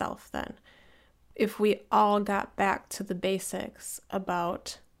about self then. If we all got back to the basics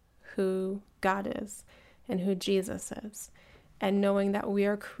about who God is and who Jesus is, and knowing that we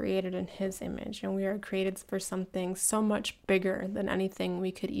are created in his image and we are created for something so much bigger than anything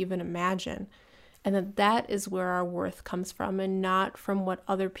we could even imagine, and that is where our worth comes from, and not from what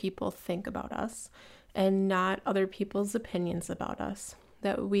other people think about us and not other people's opinions about us,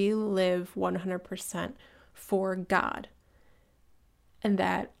 that we live 100% for God, and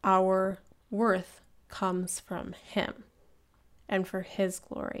that our worth comes from him and for his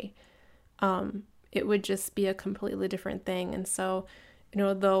glory. It would just be a completely different thing. And so,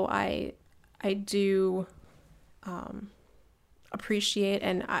 though I do appreciate,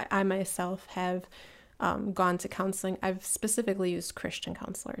 and I myself have gone to counseling. I've specifically used Christian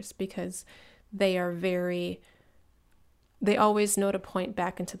counselors because they always know to point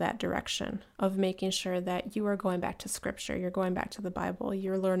back into that direction of making sure that you are going back to scripture, you're going back to the Bible,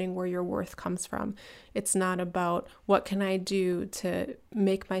 you're learning where your worth comes from. It's not about what can I do to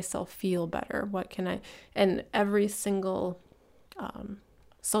make myself feel better? And every single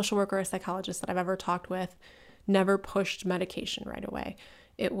social worker or psychologist that I've ever talked with never pushed medication right away.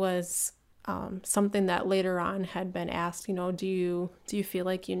 It was something that later on had been asked, do you feel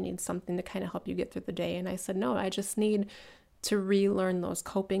like you need something to kind of help you get through the day? And I said, no, I just need to relearn those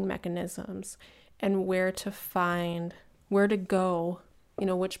coping mechanisms and where to go,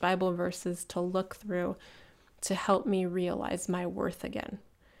 which Bible verses to look through to help me realize my worth again.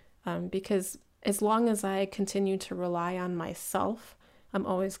 Because as long as I continue to rely on myself, I'm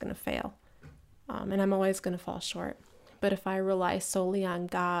always going to fail. And I'm always going to fall short. But if I rely solely on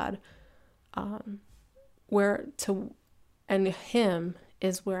God, and him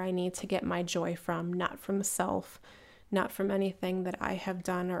is where I need to get my joy from, not from self, not from anything that I have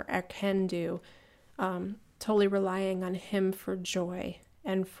done or I can do, totally relying on him for joy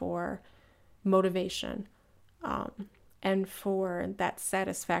and for motivation, and for that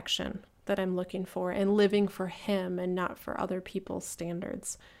satisfaction that I'm looking for, and living for him and not for other people's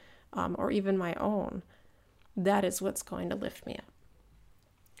standards, or even my own. That is what's going to lift me up.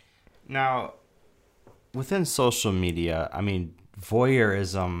 Now, within social media,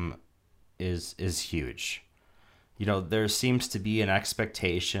 voyeurism is huge. there seems to be an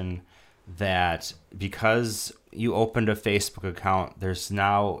expectation that because you opened a Facebook account, there's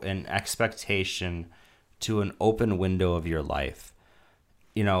now an expectation to an open window of your life.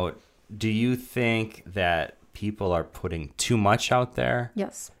 Do you think that people are putting too much out there?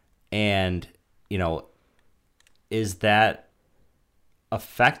 Yes. And, is that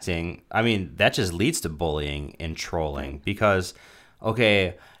affecting, that just leads to bullying and trolling because,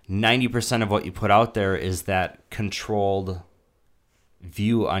 okay, 90% of what you put out there is that controlled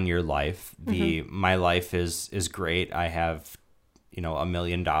view on your life. My life is great. I have, $1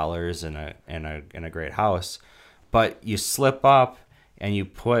 million in a great house, but you slip up and you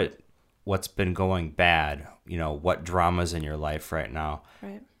put what's been going bad, what drama's in your life right now.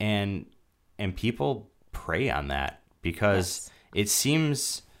 Right. And people prey on that because it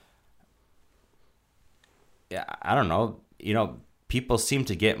seems, I don't know, people seem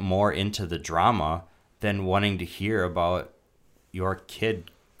to get more into the drama than wanting to hear about your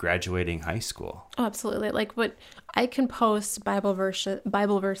kid graduating high school. Oh, absolutely. Like what I can post Bible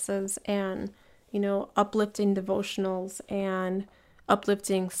verses and, uplifting devotionals and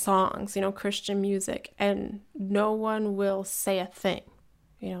uplifting songs, Christian music, and no one will say a thing,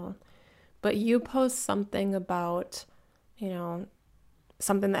 but you post something about,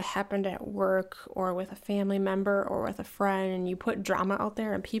 something that happened at work or with a family member or with a friend, and you put drama out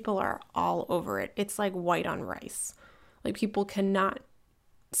there and people are all over it. It's like white on rice. Like people cannot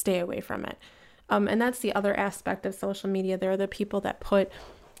stay away from it. And that's the other aspect of social media. There are the people that put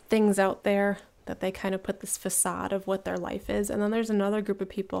things out there that they kind of put this facade of what their life is. And then there's another group of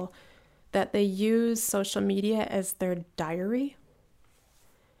people that they use social media as their diary.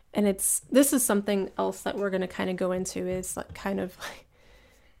 And this is something else that we're going to kind of go into is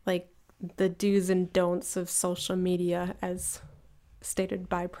like the do's and don'ts of social media as stated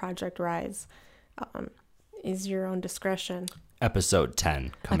by Project Rise. Is your own discretion. Episode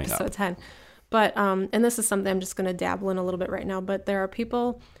 10 coming up. Episode 10. But, and this is something I'm just going to dabble in a little bit right now, but there are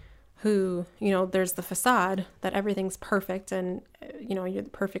people who, there's the facade that everything's perfect and, you're the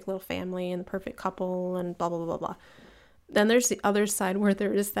perfect little family and the perfect couple and blah, blah, blah, blah. Then there's the other side where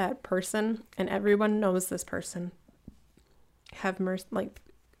there is that person and everyone knows this person. Have mercy, like,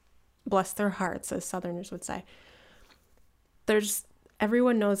 bless their hearts, as Southerners would say.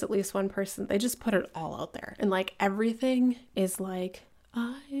 Everyone knows at least one person. They just put it all out there. And like everything is like,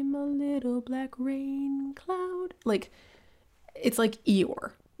 I'm a little black rain cloud. Like, it's like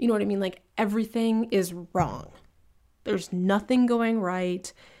Eeyore. You know what I mean? Like everything is wrong. There's nothing going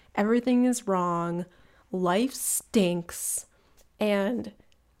right. Everything is wrong. Life stinks. And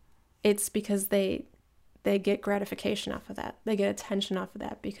it's because they get gratification off of that. They get attention off of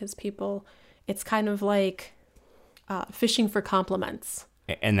that because people, it's kind of like fishing for compliments.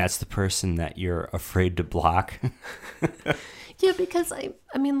 And that's the person that you're afraid to block. Yeah, because I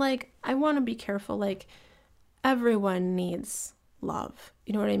want to be careful. Like everyone needs love.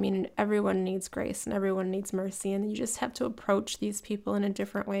 You know what I mean? And everyone needs grace and everyone needs mercy. And you just have to approach these people in a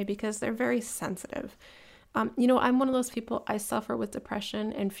different way because they're very sensitive. I'm one of those people, I suffer with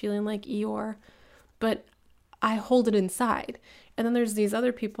depression and feeling like Eeyore, but I hold it inside. And then there's these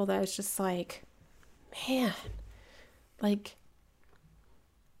other people that it's just like, man, like,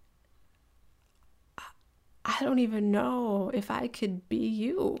 I don't even know if I could be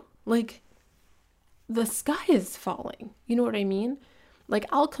you. Like, the sky is falling. You know what I mean? Like,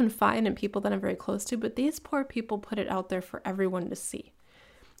 I'll confide in people that I'm very close to, but these poor people put it out there for everyone to see.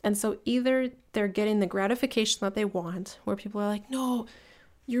 And so either they're getting the gratification that they want, where people are like, no,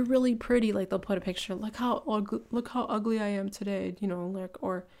 you're really pretty. Like, they'll put a picture, look how ugly I am today,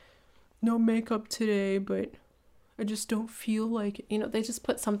 or no makeup today, but I just don't feel like, they just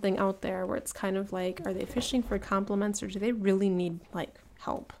put something out there where it's kind of like, are they fishing for compliments or do they really need like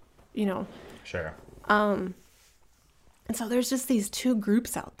help, Sure. And so there's just these two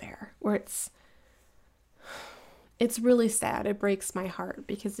groups out there where it's really sad. It breaks my heart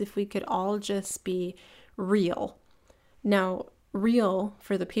because if we could all just be real. Now, real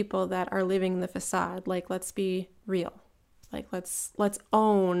for the people that are living the facade, like let's be real. Like let's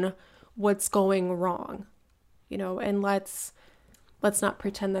own what's going wrong. And let's not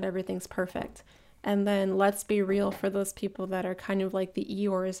pretend that everything's perfect. And then let's be real for those people that are kind of like the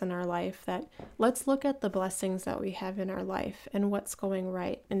Eeyores in our life, that let's look at the blessings that we have in our life and what's going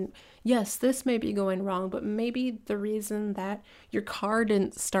right. And yes, this may be going wrong, but maybe the reason that your car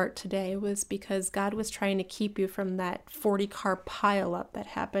didn't start today was because God was trying to keep you from that 40 car pileup that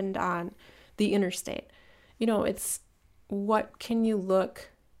happened on the interstate. It's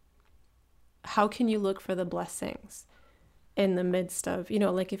how can you look for the blessings in the midst of,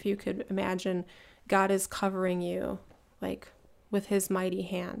 like if you could imagine God is covering you like with his mighty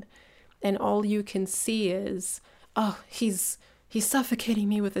hand. And all you can see is, oh, he's suffocating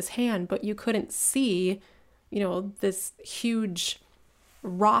me with his hand, but you couldn't see, this huge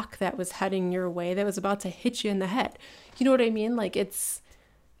rock that was heading your way that was about to hit you in the head. You know what I mean? Like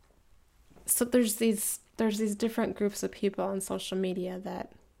so there's these different groups of people on social media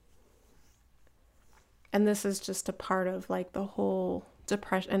and this is just a part of like the whole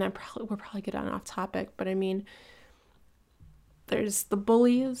depression, and we're probably getting off topic, but I mean, there's the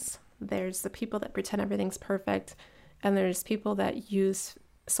bullies, there's the people that pretend everything's perfect, and there's people that use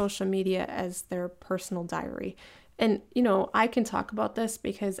social media as their personal diary. And, I can talk about this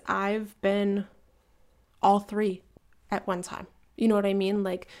because I've been all three at one time. You know what I mean?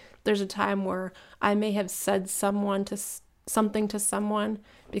 Like, there's a time where I may have said something to someone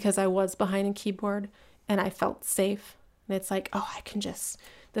because I was behind a keyboard and I felt safe. And it's like, oh,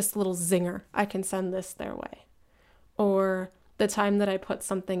 this little zinger, I can send this their way. Or the time that I put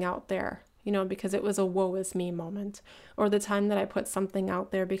something out there, because it was a woe is me moment. Or the time that I put something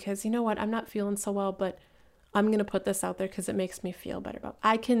out there because, you know what, I'm not feeling so well, but I'm going to put this out there because it makes me feel better.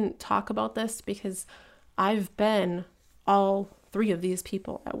 I can talk about this because I've been all three of these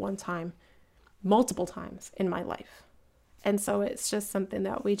people at one time, multiple times in my life. And so it's just something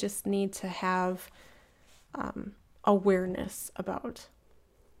that we just need to have awareness about.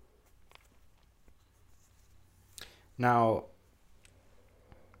 Now,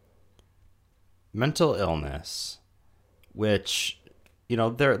 mental illness, which,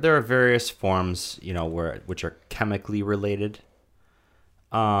 there are various forms, which are chemically related.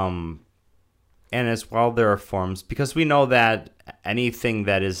 And as well, there are forms, because we know that anything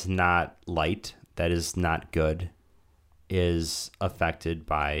that is not light, that is not good, is affected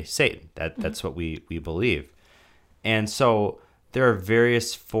by Satan. That's what we believe. And so there are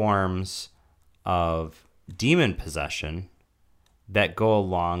various forms of demon possession that go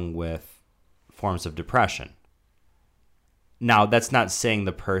along with forms of depression. Now, that's not saying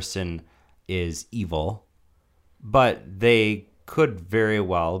the person is evil, but they could very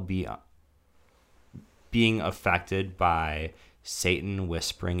well be being affected by Satan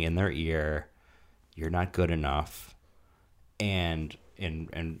whispering in their ear, "You're not good enough," and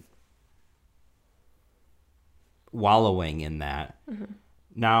wallowing in that. Mm-hmm.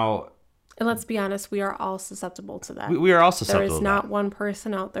 Now, and let's be honest, we are all susceptible to that. We are all susceptible. There is not one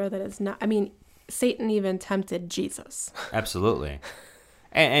person out there that is not. I mean, Satan even tempted Jesus. Absolutely.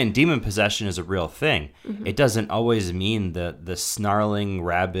 And demon possession is a real thing. Mm-hmm. It doesn't always mean the snarling,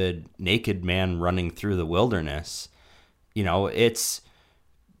 rabid, naked man running through the wilderness. It's,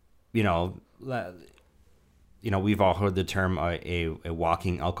 we've all heard the term a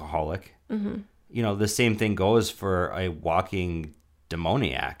walking alcoholic. Mm-hmm. The same thing goes for a walking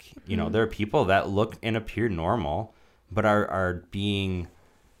demoniac. Mm-hmm. There are people that look and appear normal, but are being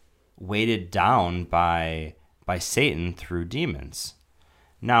weighted down by Satan through demons.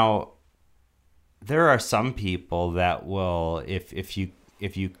 Now, there are some people that will, if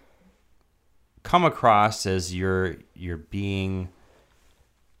you come across as you're being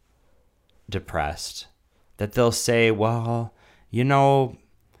depressed, that they'll say, well,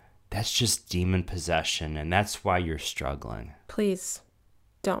 that's just demon possession, and that's why you're struggling. Please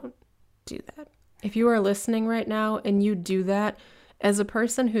don't do that. If you are listening right now and you do that, as a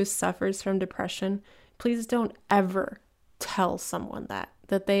person who suffers from depression, please don't ever tell someone that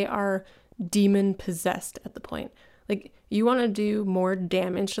they are demon possessed at the point. Like, you want to do more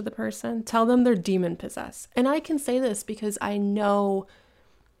damage to the person, tell them they're demon possessed. And I can say this because I know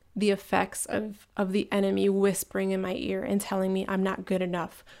the effects of the enemy whispering in my ear and telling me I'm not good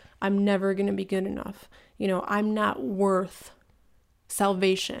enough. I'm never going to be good enough. I'm not worth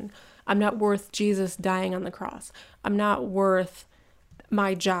salvation. I'm not worth Jesus dying on the cross. I'm not worth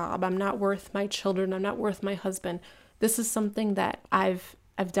my job. I'm not worth my children. I'm not worth my husband. This is something that I've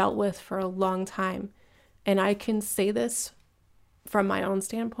dealt with for a long time. And I can say this from my own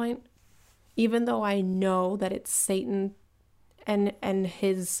standpoint, even though I know that it's Satan and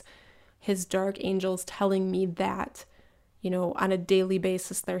his dark angels telling me that, on a daily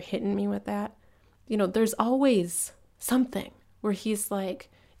basis, they're hitting me with that. There's always something where he's like,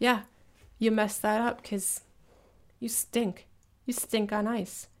 yeah, you messed that up because you stink. You stink on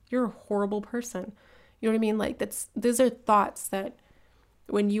ice. You're a horrible person. You know what I mean? Like, those are thoughts that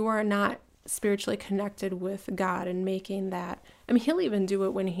when you are not spiritually connected with God and making that, I mean, he'll even do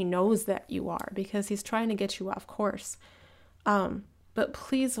it when he knows that you are, because he's trying to get you off course. But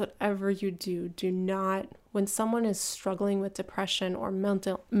please, whatever you do, do not, when someone is struggling with depression or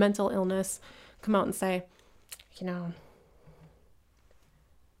mental illness, come out and say,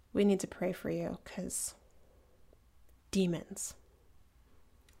 we need to pray for you because demons.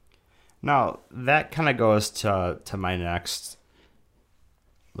 Now, that kind of goes to my next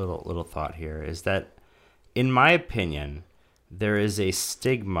little thought here, is that, in my opinion, there is a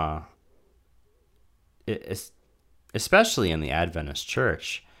stigma, especially in the Adventist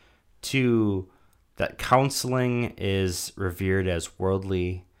church, to that counseling is revered as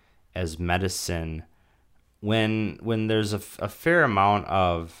worldly, as medicine, when there's a fair amount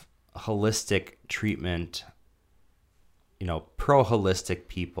of holistic treatment, pro-holistic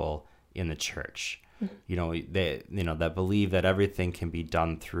people in the church, that believe that everything can be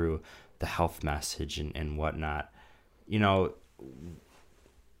done through the health message and whatnot.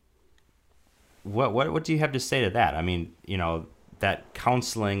 What do you have to say to that? I mean, that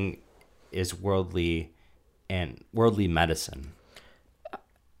counseling is worldly and worldly medicine.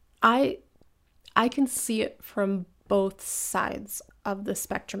 I can see it from both sides of the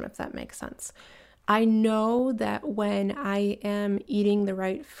spectrum, if that makes sense. I know that when I am eating the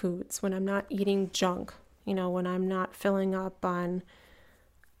right foods, when I'm not eating junk, when I'm not filling up on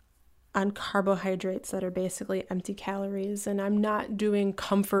carbohydrates that are basically empty calories, and I'm not doing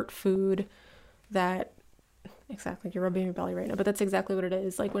comfort food that, exactly, you're rubbing your belly right now, but that's exactly what it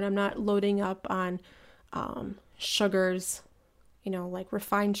is. Like when I'm not loading up on sugars, like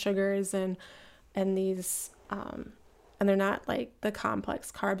refined sugars and these and they're not like the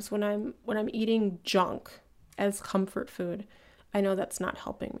complex carbs. When I'm eating junk as comfort food, I know that's not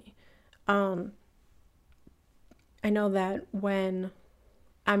helping me. I know that when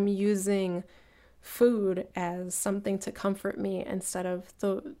I'm using food as something to comfort me instead of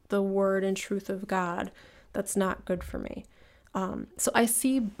the word and truth of God, that's not good for me. So I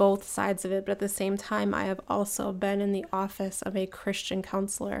see both sides of it, but at the same time, I have also been in the office of a Christian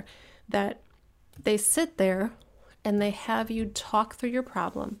counselor that they sit there and they have you talk through your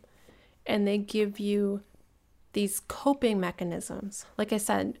problem and they give you these coping mechanisms. Like I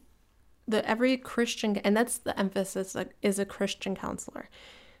said, every Christian, and that's the emphasis, is a Christian counselor.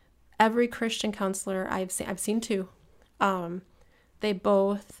 Every Christian counselor I've seen two, they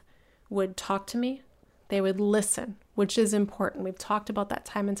both would talk to me. They would listen, which is important. We've talked about that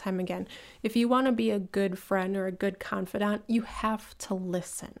time and time again. If you want to be a good friend or a good confidant, you have to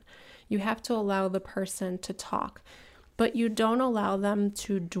listen. You have to allow the person to talk, but you don't allow them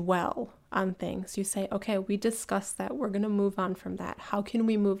to dwell on things. You say, okay, we discussed that. We're going to move on from that. How can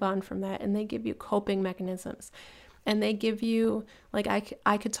we move on from that? And they give you coping mechanisms. And they give you, like,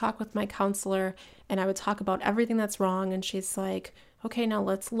 I could talk with my counselor and I would talk about everything that's wrong. And she's like, okay, now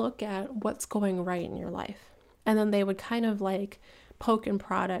let's look at what's going right in your life. And then they would kind of like poke and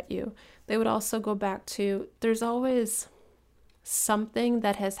prod at you. They would also go back to, there's always something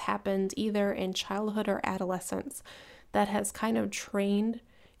that has happened either in childhood or adolescence that has kind of trained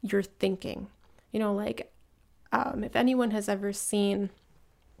your thinking. If anyone has ever seen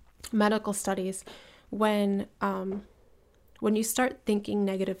medical studies, when you start thinking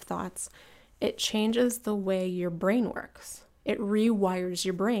negative thoughts, it changes the way your brain works. It rewires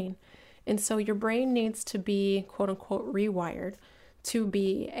your brain. And so your brain needs to be, quote unquote, rewired to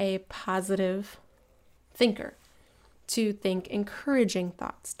be a positive thinker, to think encouraging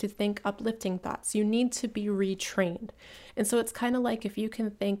thoughts, to think uplifting thoughts. You need to be retrained. And so it's kind of like if you can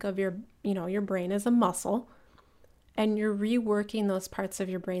think of your brain as a muscle and you're reworking those parts of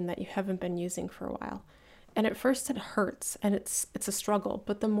your brain that you haven't been using for a while. And at first it hurts and it's a struggle,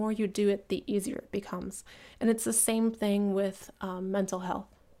 but the more you do it, the easier it becomes. And it's the same thing with mental health.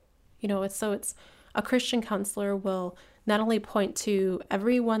 It's a Christian counselor will not only point to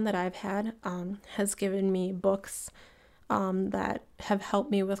everyone that I've had has given me books that have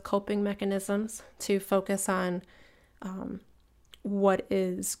helped me with coping mechanisms to focus on what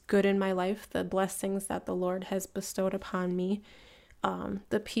is good in my life, the blessings that the Lord has bestowed upon me,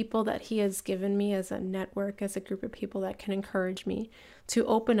 the people that He has given me as a network, as a group of people that can encourage me, to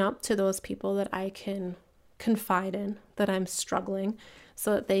open up to those people that I can confide in, that I'm struggling,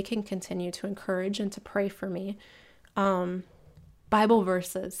 so that they can continue to encourage and to pray for me. Bible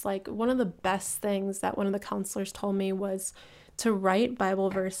verses, like one of the best things that one of the counselors told me was to write Bible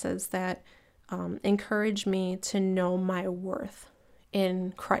verses that encourage me to know my worth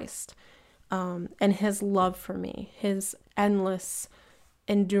in Christ, and His love for me, His endless,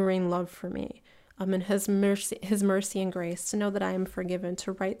 enduring love for me, and His mercy and grace, to know that I am forgiven,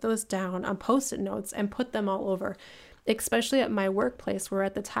 to write those down on Post-it notes and put them all over, especially at my workplace, where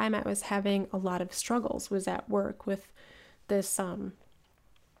at the time I was having a lot of struggles, was at work with this certain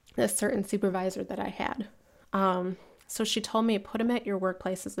supervisor that I had. So she told me, put them at your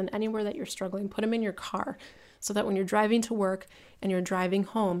workplaces and anywhere that you're struggling, put them in your car so that when you're driving to work and you're driving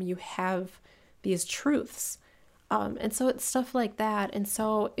home, you have these truths. And so it's stuff like that. And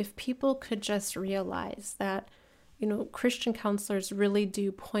so if people could just realize that, Christian counselors really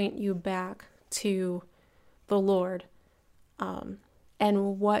do point you back to the Lord,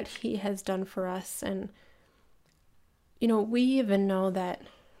 and what he has done for us. And, we even know that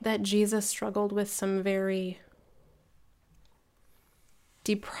Jesus struggled with some very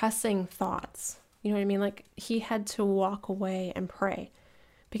depressing thoughts. You know what I mean? Like, he had to walk away and pray,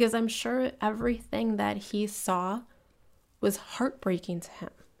 because I'm sure everything that he saw was heartbreaking to him.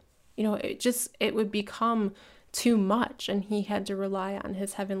 It would become too much, and he had to rely on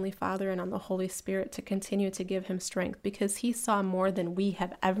his Heavenly Father and on the Holy Spirit to continue to give him strength, because he saw more than we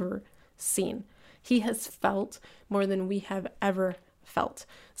have ever seen. He has felt more than we have ever felt.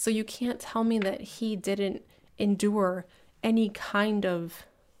 So you can't tell me that he didn't endure any kind of,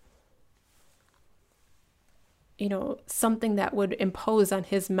 something that would impose on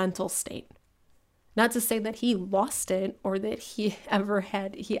his mental state. Not to say that he lost it or that he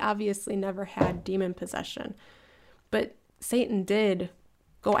obviously never had demon possession, but Satan did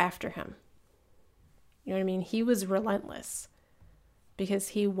go after him. You know what I mean? He was relentless because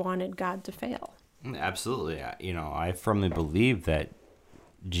he wanted God to fail. Absolutely. I firmly believe that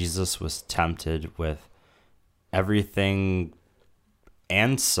Jesus was tempted with everything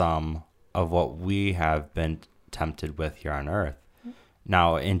and some of what we have been tempted with here on earth.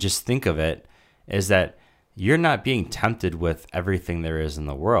 Now, and just think of it, is that you're not being tempted with everything there is in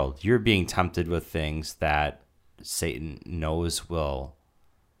the world. You're being tempted with things that Satan knows will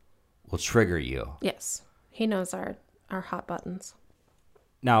trigger you. Yes. He knows our hot buttons.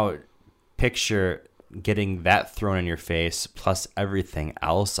 Now, picture getting that thrown in your face plus everything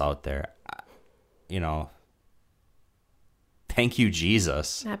else out there. Thank you,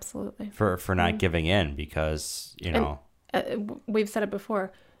 Jesus. Absolutely. For not giving in, because, we've said it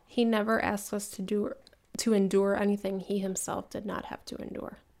before. He never asks us to endure anything he himself did not have to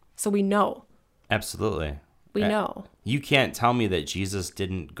endure. So we know. Absolutely. We know. You can't tell me that Jesus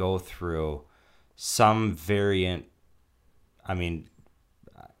didn't go through some variant. I mean,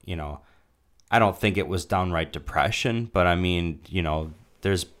 I don't think it was downright depression, but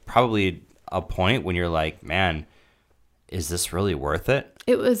there's probably a point when you're like, man, is this really worth it?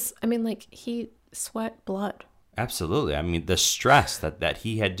 It was, he sweat blood. Absolutely. The stress that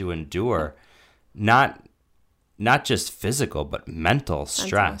he had to endure, not just physical, but mental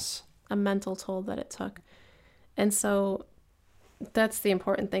stress. A mental toll that it took. And so that's the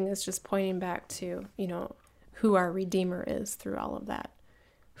important thing, is just pointing back to, who our Redeemer is through all of that.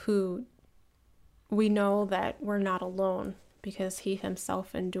 Who we know that we're not alone, because he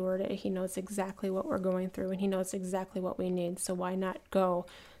himself endured it. He knows exactly what we're going through, and he knows exactly what we need. So why not go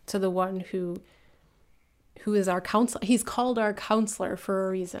to the one who is our counselor? He's called our counselor for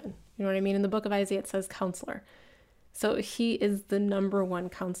a reason. You know what I mean? In the book of Isaiah, it says counselor. So he is the number one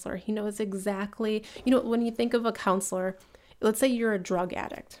counselor. He knows exactly, when you think of a counselor, let's say you're a drug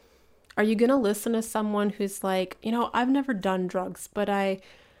addict. Are you going to listen to someone who's like, I've never done drugs, but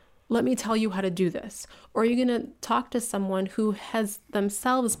let me tell you how to do this? Or are you going to talk to someone who has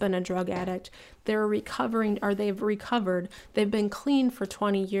themselves been a drug addict? They're recovering, or they've recovered. They've been clean for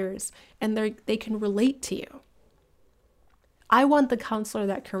 20 years, and they can relate to you. I want the counselor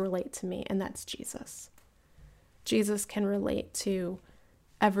that can relate to me, and that's Jesus. Jesus can relate to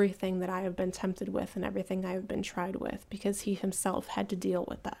everything that I have been tempted with and everything I have been tried with, because he himself had to deal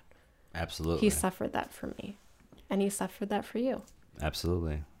with that. Absolutely. He suffered that for me, and he suffered that for you.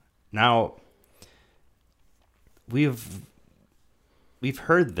 Absolutely. Now, we've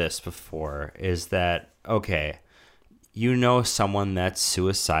heard this before, is that, okay, someone that's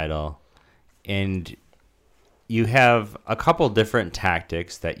suicidal, and you have a couple different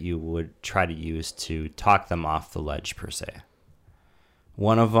tactics that you would try to use to talk them off the ledge, per se.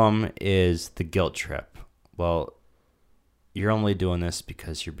 One of them is the guilt trip. Well, you're only doing this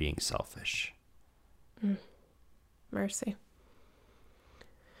because you're being selfish. Mercy.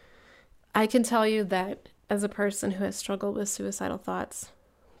 I can tell you that as a person who has struggled with suicidal thoughts,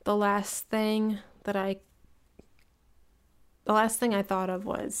 the last thing I thought of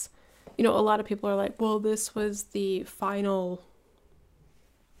was, a lot of people are like, well, this was the final,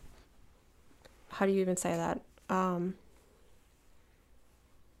 how do you even say that?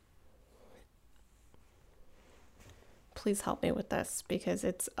 Please help me with this, because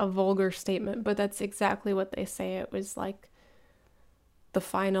it's a vulgar statement, but that's exactly what they say. It was like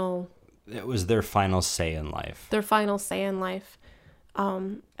it was their final say in life. Their final say in life.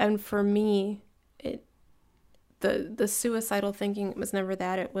 And for me, the suicidal thinking was never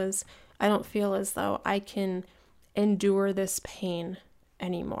that. It was, I don't feel as though I can endure this pain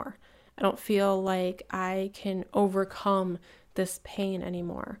anymore. I don't feel like I can overcome this pain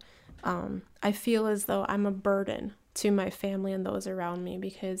anymore. I feel as though I'm a burden to my family and those around me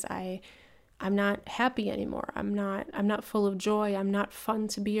because I'm not happy anymore. I'm not full of joy. I'm not fun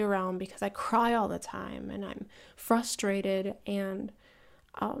to be around because I cry all the time and I'm frustrated. And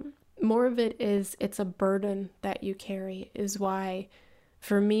more of it is, it's a burden that you carry, is why,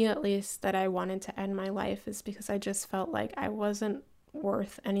 for me at least, that I wanted to end my life, is because I just felt like I wasn't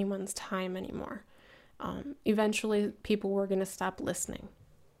worth anyone's time anymore. Eventually people were going to stop listening.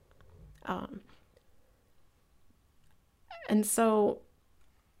 And so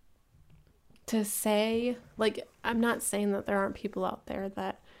to say, like, I'm not saying that there aren't people out there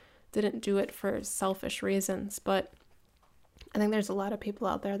that didn't do it for selfish reasons, but I think there's a lot of people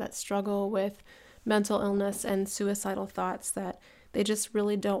out there that struggle with mental illness and suicidal thoughts, that they just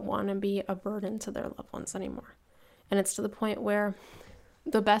really don't want to be a burden to their loved ones anymore. And it's to the point where,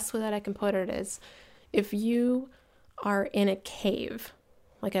 the best way that I can put it is, if you are in a cave,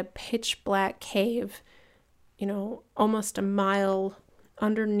 like a pitch black cave, almost a mile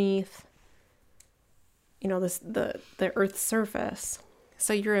underneath, the Earth's surface.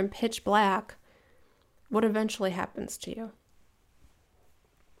 So you're in pitch black. What eventually happens to you?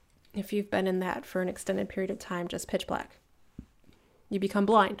 If you've been in that for an extended period of time, just pitch black, you become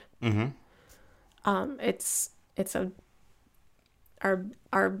blind. Mm-hmm.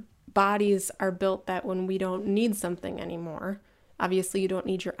 Our bodies are built that when we don't need something anymore, obviously you don't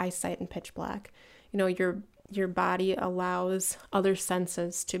need your eyesight in pitch black. Your body allows other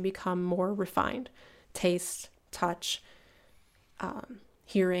senses to become more refined. Taste, touch,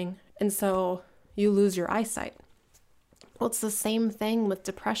 hearing. And so you lose your eyesight. Well, it's the same thing with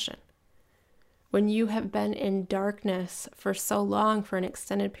depression. When you have been in darkness for so long, for an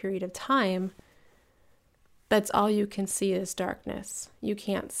extended period of time, that's all you can see is darkness. You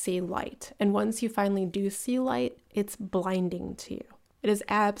can't see light. And once you finally do see light, it's blinding to you. It is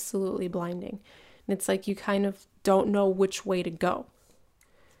absolutely blinding. And it's like you kind of don't know which way to go.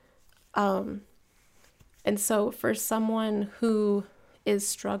 And so for someone who is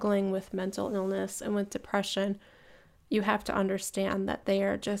struggling with mental illness and with depression, you have to understand that they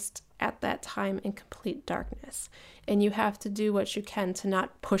are just at that time in complete darkness. And you have to do what you can to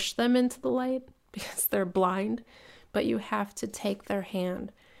not push them into the light because they're blind, but you have to take their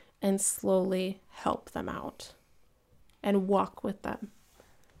hand and slowly help them out and walk with them.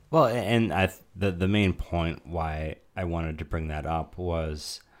 Well, and the main point why I wanted to bring that up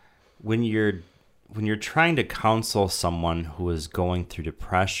was when you're trying to counsel someone who is going through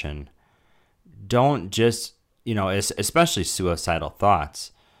depression, don't just, especially suicidal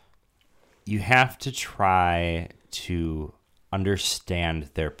thoughts, you have to try to understand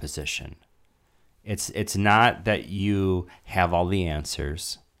their position. It's not that you have all the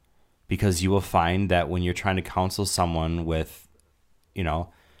answers, because you will find that when you're trying to counsel someone with,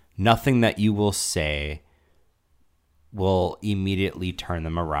 nothing that you will say will immediately turn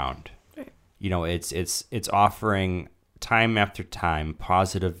them around. Right. It's offering time after time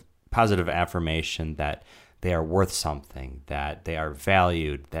positive affirmation that they are worth something, that they are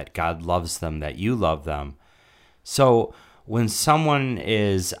valued, that God loves them, that you love them. So when someone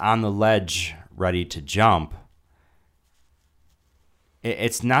is on the ledge ready to jump,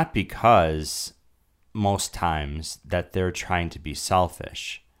 it's not because most times that they're trying to be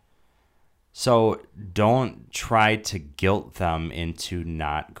selfish. So don't try to guilt them into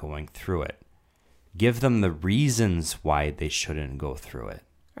not going through it. Give them the reasons why they shouldn't go through it.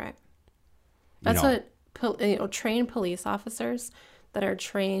 Right. That's what trained police officers that are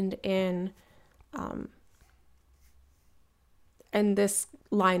trained in this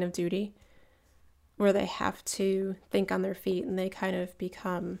line of duty, where they have to think on their feet and they kind of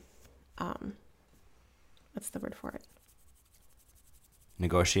become, what's the word for it?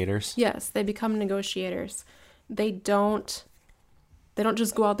 Negotiators? Yes, they become negotiators. They don't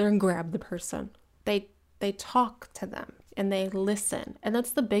just go out there and grab the person. They talk to them and they listen. And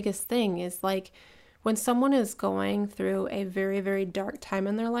that's the biggest thing, is like when someone is going through a very, very dark time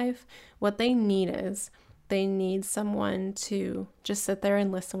in their life, what they need someone to just sit there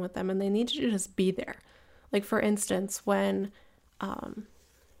and listen with them, and they need you to just be there. Like, for instance, when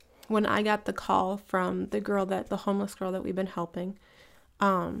I got the call from the homeless girl that we've been helping,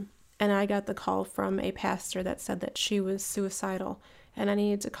 and I got the call from a pastor that said that she was suicidal, and I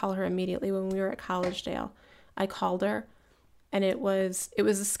needed to call her immediately when we were at Collegedale. I called her, and it was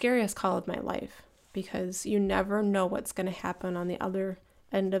the scariest call of my life, because you never know what's going to happen on the other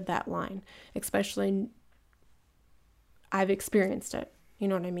end of that line, especially I've experienced it. You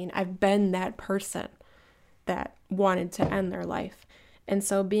know what I mean? I've been that person that wanted to end their life. And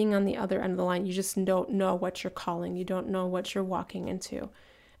so being on the other end of the line, you just don't know what you're calling. You don't know what you're walking into.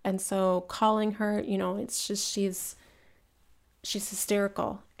 And so calling her, it's just she's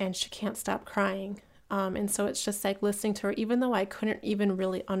hysterical and she can't stop crying. And so it's just like listening to her, even though I couldn't even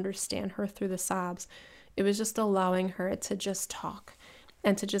really understand her through the sobs, it was just allowing her to just talk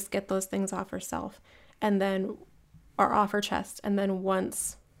and to just get those things off herself or off her chest. And then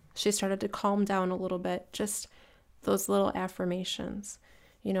once she started to calm down a little bit, just those little affirmations,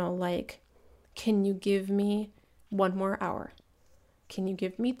 like, can you give me 1 more hour? Can you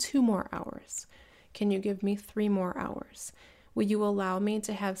give me 2 more hours? Can you give me 3 more hours? Will you allow me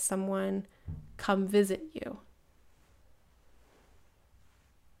to have someone come visit you?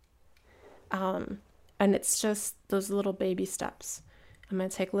 And it's just those little baby steps. I'm going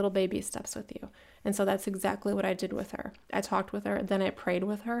to take little baby steps with you. And so that's exactly what I did with her. I talked with her, then I prayed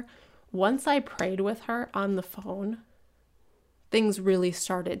with her. Once I prayed with her on the phone, things really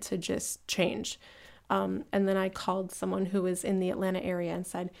started to just change. And then I called someone who was in the Atlanta area and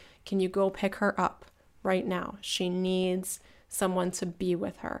said, can you go pick her up right now? She needs someone to be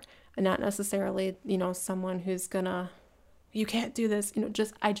with her. And not necessarily, someone who's gonna, you can't do this.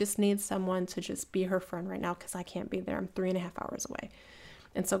 I just need someone to just be her friend right now because I can't be there. I'm 3.5 hours away.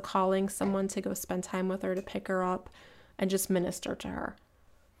 And so calling someone to go spend time with her, to pick her up and just minister to her.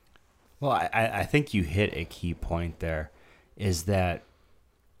 Well, I think you hit a key point there, is that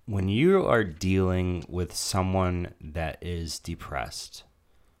when you are dealing with someone that is depressed,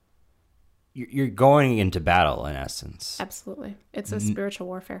 you're going into battle in essence. Absolutely. It's a spiritual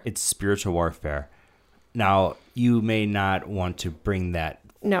warfare. It's spiritual warfare. Now, you may not want to bring that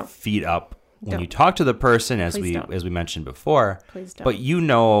feet up when you talk to the person, as we mentioned before. Please don't.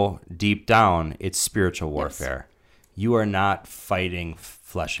 But deep down, it's spiritual warfare. Yes. You are not fighting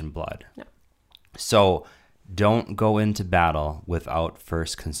flesh and blood. No. So don't go into battle without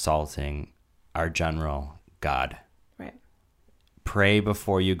first consulting our general, God. Right. Pray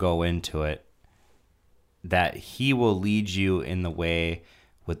before you go into it, that he will lead you in the way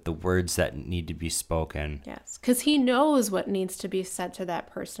with the words that need to be spoken. Yes, because he knows what needs to be said to that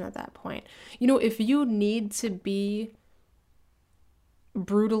person at that point. If you need to be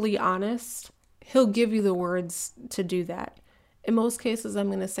brutally honest, he'll give you the words to do that. In most cases, I'm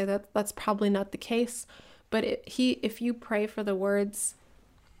going to say that that's probably not the case. But if you pray for the words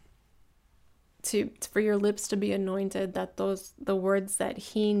for your lips to be anointed, that the words that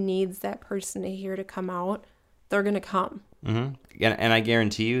he needs that person to hear to come out, they're going to come. Mm-hmm. And I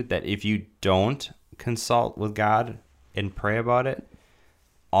guarantee you that if you don't consult with God and pray about it,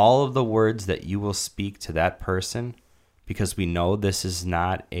 all of the words that you will speak to that person, because we know this is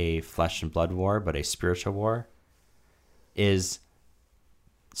not a flesh and blood war, but a spiritual war, is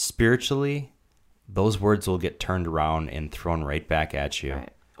spiritually, those words will get turned around and thrown right back at you.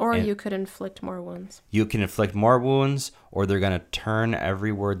 Right. Or you could inflict more wounds. You can inflict more wounds, or they're going to turn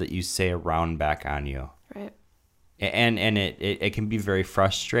every word that you say around back on you. Right. And it can be very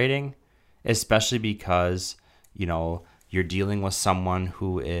frustrating, especially because, you're dealing with someone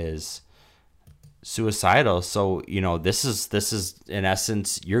who is suicidal. So, this is in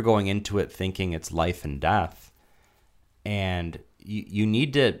essence, you're going into it thinking it's life and death. And you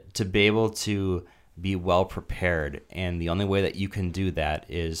need to be able to be well prepared. And the only way that you can do that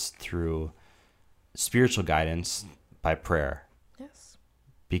is through spiritual guidance by prayer. Yes.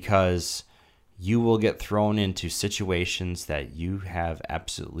 Because you will get thrown into situations that you have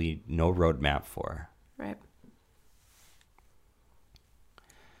absolutely no roadmap for. Right.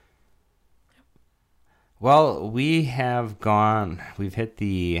 Well, we've hit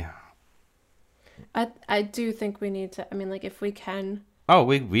the... I do think we need to, if we can... Oh,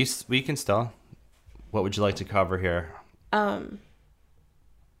 we can still. What would you like to cover here?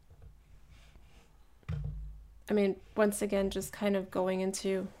 Once again, just kind of going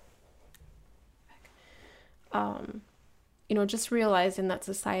into... just realizing that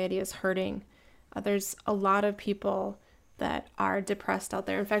society is hurting. There's a lot of people that are depressed out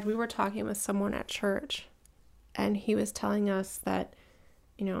there. In fact, we were talking with someone at church, and he was telling us that,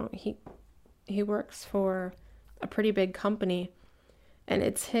 he works for a pretty big company, and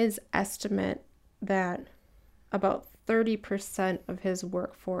it's his estimate that about 30% of his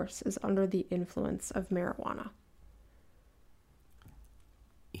workforce is under the influence of marijuana.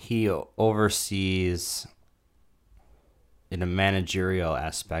 He oversees, in a managerial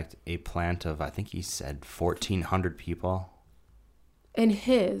aspect, a plant of, I think he said 1,400 people. In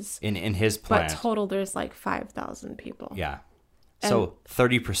his plant. But total, there's like 5,000 people. Yeah. So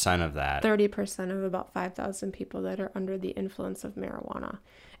 30% of that. 30% of about 5,000 people that are under the influence of marijuana.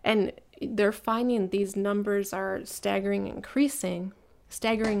 And they're finding these numbers are staggeringly increasing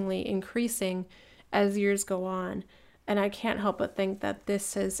as years go on. And I can't help but think that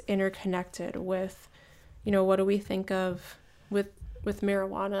this is interconnected with, what do we think of with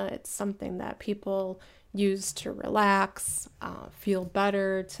marijuana? It's something that people use to relax, feel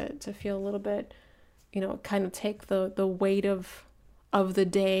better, to feel a little bit, kind of take the weight of the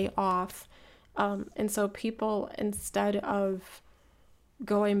day off. And so people, instead of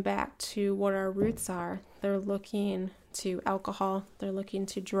going back to what our roots are, they're looking to alcohol, they're looking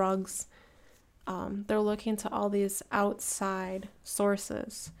to drugs, they're looking to all these outside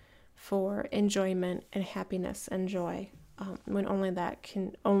sources for enjoyment and happiness and joy, when that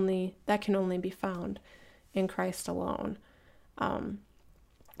can only be found in Christ alone.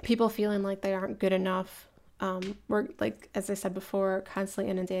 People feeling like they aren't good enough. We're, like, as I said before,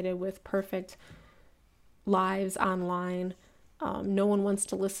 constantly inundated with perfect lives online. No one wants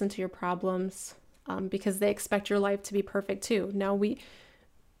to listen to your problems because they expect your life to be perfect too. Now we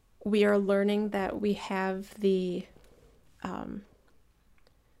are learning that we have the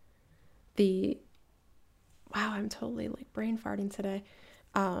wow, I'm totally like brain farting today.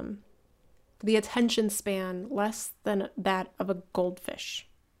 The attention span less than that of a goldfish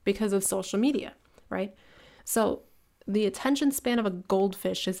because of social media, right? So the attention span of a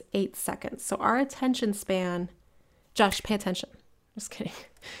goldfish is 8 seconds. So our attention span, Josh, pay attention. Just kidding.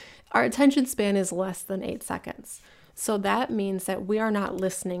 Our attention span is less than 8 seconds. So that means that we are not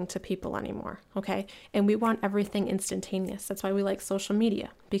listening to people anymore, okay? And we want everything instantaneous. That's why we like social media,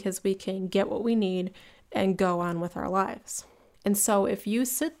 because we can get what we need and go on with our lives. And so if you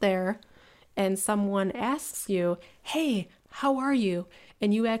sit there and someone asks you, hey, how are you?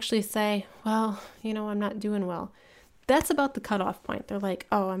 And you actually say, well, I'm not doing well. That's about the cutoff point. They're like,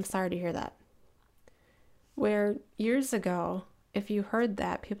 oh, I'm sorry to hear that. Where years ago, if you heard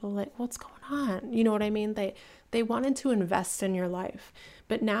that, people were like, what's going on? You know what I mean? They wanted to invest in your life.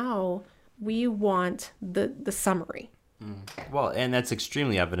 But now we want the summary. Well, and that's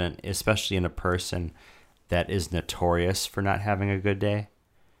extremely evident, especially in a person that is notorious for not having a good day,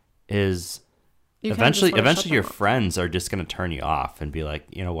 is eventually your friends are just going to turn you off and be like,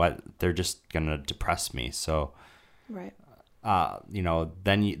 you know what, they're just going to depress me. So, right.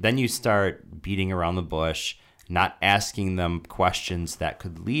 Then you start beating around the bush, not asking them questions that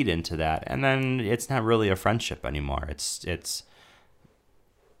could lead into that, and then it's not really a friendship anymore. It's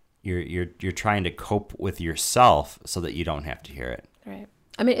you're trying to cope with yourself so that you don't have to hear it. Right.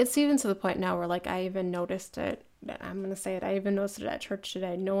 I mean, it's even to the point now where, like, I even noticed it. I'm going to say it. I even noticed it at church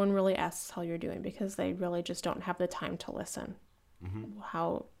today. No one really asks how you're doing because they really just don't have the time to listen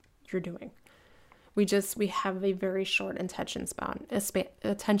how you're doing. We have a very short attention span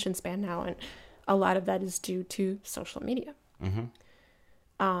now, and a lot of that is due to social media.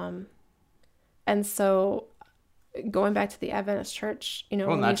 And so going back to the Adventist church,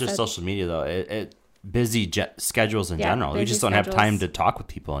 well, not just social media though. It busy schedules in general. We just don't have time to talk with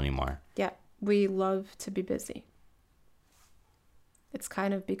people anymore. Yeah, we love to be busy. It's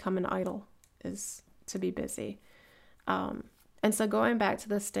kind of become an idol, is to be busy. And so going back to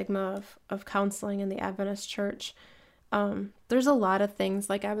the stigma of counseling in the Adventist church, there's a lot of things.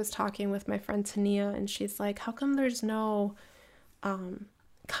 Like, I was talking with my friend Tania, and she's like, how come there's no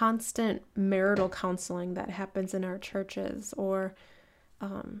constant marital counseling that happens in our churches, or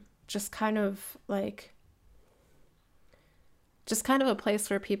just kind of a place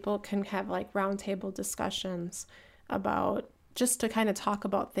where people can have like roundtable discussions about, just to kind of talk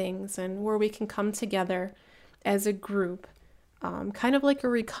about things, and where we can come together as a group, kind of like a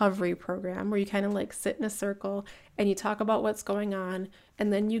recovery program where you kind of like sit in a circle and you talk about what's going on,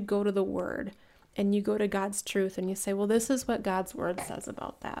 and then you go to the Word and you go to God's truth and you say, well, this is what God's Word says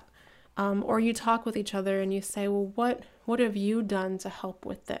about that. Or you talk with each other and you say, well, what have you done to help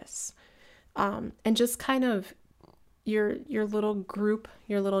with this? And just kind of your little group,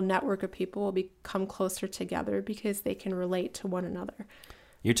 your little network of people will become closer together because they can relate to one another.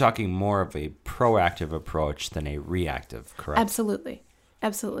 You're talking more of a proactive approach than a reactive, correct? Absolutely.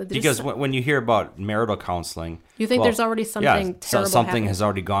 Because when you hear about marital counseling, you think there's already something terrible something happening. has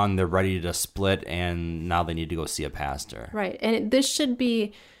already gone, they're ready to split, and now they need to go see a pastor. Right. And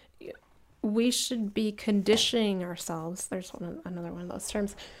we should be conditioning ourselves. There's another one of those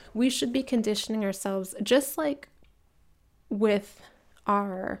terms. We should be conditioning ourselves, just like with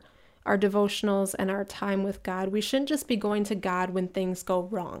our devotionals and our time with God. We shouldn't just be going to God when things go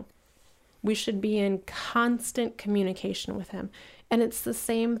wrong. We should be in constant communication with Him. And it's the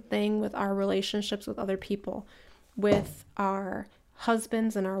same thing with our relationships with other people. with our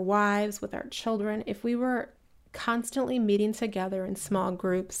husbands and our wives, with our children, if we were constantly meeting together in small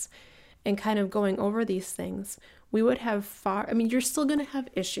groups and kind of going over these things, we would have you're still going to have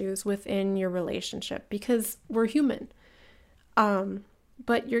issues within your relationship because we're human.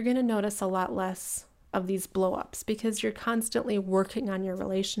 But you're going to notice a lot less of these blow-ups because you're constantly working on your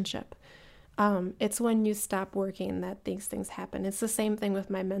relationship. It's when you stop working that these things happen. It's the same thing with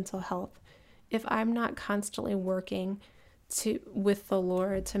my mental health. If I'm not constantly working with the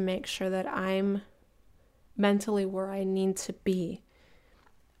Lord to make sure that I'm mentally where I need to be,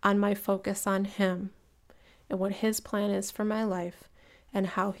 on my focus on Him and what His plan is for my life and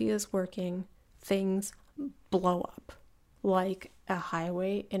how He is working, things blow up like a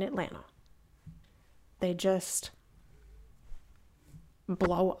highway in Atlanta. They just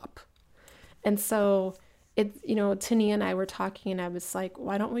blow up. And so Tania and I were talking and I was like,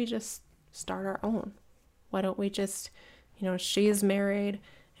 why don't we just start our own? Why don't we just, she's married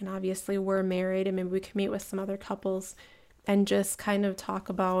and obviously we're married, and maybe we can meet with some other couples and just kind of talk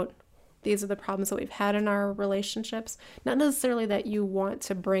about these are the problems that we've had in our relationships. Not necessarily that you want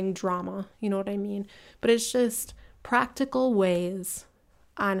to bring drama, you know what I mean? But it's just practical ways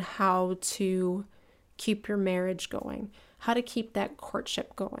on how to keep your marriage going, how to keep that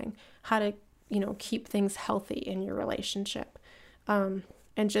courtship going, how to, keep things healthy in your relationship. And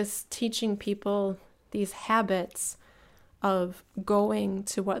just teaching people these habits of going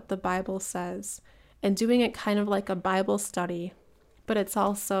to what the Bible says and doing it kind of like a Bible study, but it's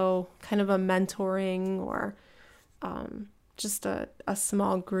also kind of a mentoring or just a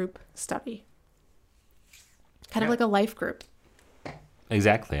small group study. Kind of like a life group.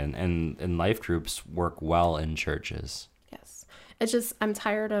 Exactly. And life groups work well in churches. Yes. It's just, I'm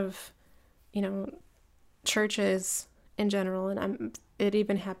tired of, churches in general, and it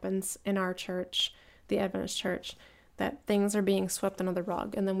even happens in our church, the Adventist church, that things are being swept under the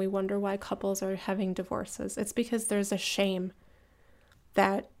rug, and then we wonder why couples are having divorces. It's because there's a shame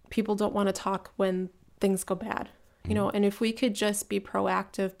that people don't want to talk when things go bad, and if we could just be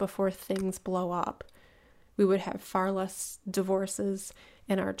proactive before things blow up, we would have far less divorces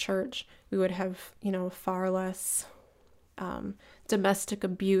in our church. We would have, far less domestic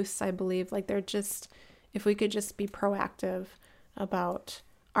abuse, I believe. If we could just be proactive about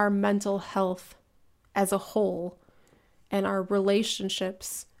our mental health as a whole and our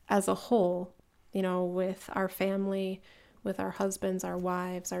relationships as a whole, with our family, with our husbands, our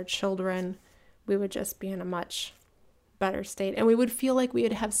wives, our children, we would just be in a much better state. And we would feel like we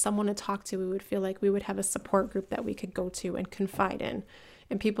would have someone to talk to. We would feel like we would have a support group that we could go to and confide in,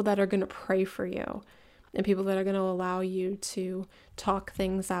 and people that are going to pray for you, and people that are going to allow you to talk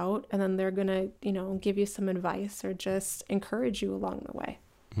things out, and then they're going to, give you some advice or just encourage you along the way.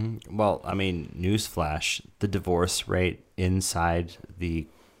 Well, newsflash, the divorce rate inside the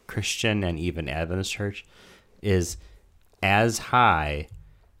Christian and even Adventist church is as high,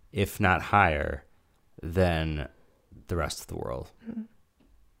 if not higher, than the rest of the world. Mm-hmm.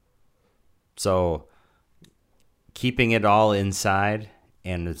 So keeping it all inside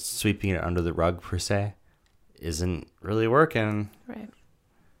and sweeping it under the rug, per se, isn't really working. Right.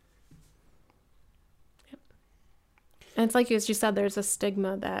 Yep. And it's like, as you said, there's a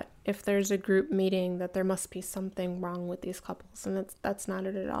stigma that if there's a group meeting, that there must be something wrong with these couples. And that's not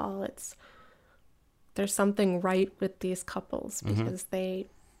it at all. There's something right with these couples because they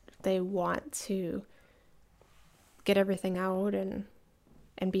want to get everything out and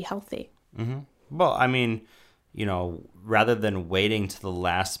be healthy. Mm-hmm. Well, rather than waiting to the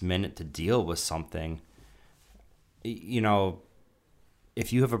last minute to deal with something,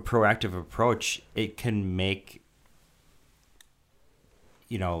 if you have a proactive approach, it can make,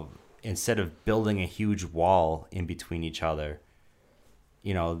 instead of building a huge wall in between each other,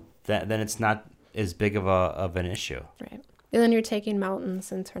 then it's not as big of an issue. Right. And then you're taking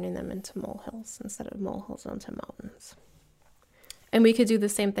mountains and turning them into molehills instead of molehills into mountains. And we could do the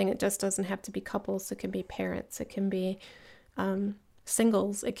same thing. It just doesn't have to be couples. It can be parents. It can be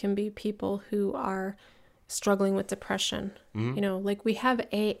singles. It can be people who are struggling with depression. Mm-hmm. We have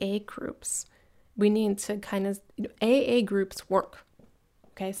AA groups. We need to kind of, AA groups work.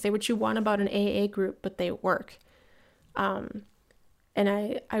 Okay, say what you want about an AA group, but they work. And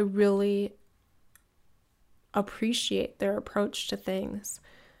I really appreciate their approach to things.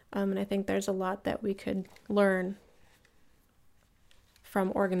 And I think there's a lot that we could learn from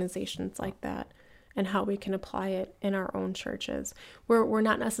organizations like that and how we can apply it in our own churches. We're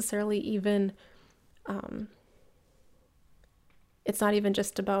not necessarily even, it's not even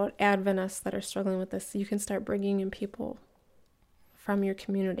just about Adventists that are struggling with this. You can start bringing in people from your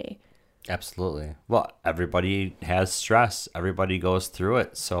community Absolutely. Well, everybody has stress. Everybody goes through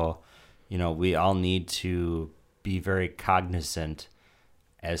it. So, we all need to be very cognizant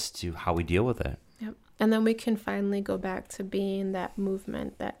as to how we deal with it. Yep. And then we can finally go back to being that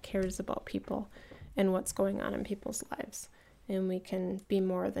movement that cares about people and what's going on in people's lives. And we can be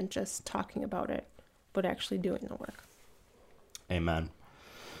more than just talking about it, but actually doing the work. Amen.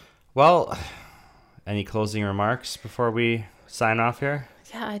 Well, any closing remarks before we sign off here?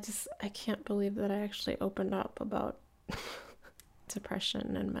 Yeah, I can't believe that I actually opened up about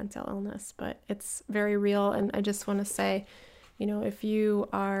depression and mental illness, but it's very real. And I just want to say, if you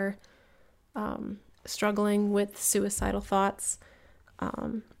are struggling with suicidal thoughts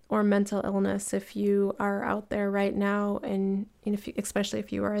or mental illness, if you are out there right now, and especially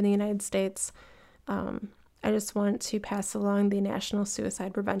if you are in the United States, I just want to pass along the National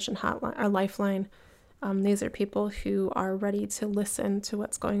Suicide Prevention Hotline, or Lifeline. These are people who are ready to listen to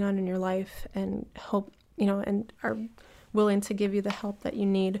what's going on in your life and hope, and are willing to give you the help that you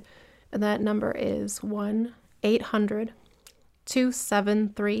need. And that number is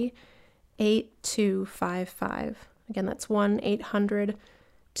 1-800-273-8255. Again, that's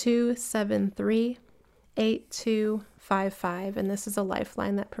 1-800-273-8255. And this is a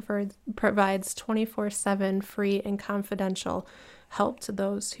lifeline that provides 24/7 free and confidential help to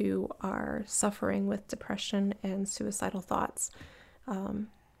those who are suffering with depression and suicidal thoughts.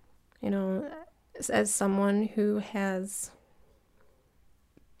 As someone who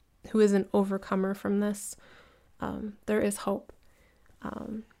is an overcomer from this, there is hope.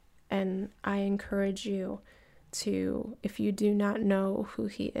 And I encourage you to, if you do not know who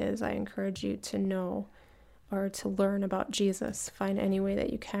he is, I encourage you to know or to learn about Jesus. Find any way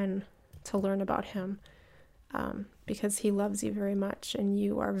that you can to learn about him, because he loves you very much and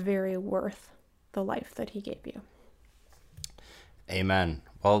you are very worth the life that he gave you. Amen.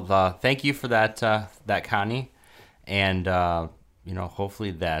 Well, thank you for that, Connie. And,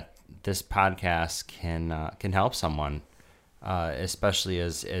 hopefully that this podcast can help someone, especially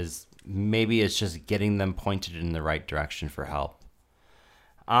as maybe it's just getting them pointed in the right direction for help.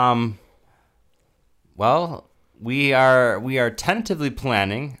 Well, we are tentatively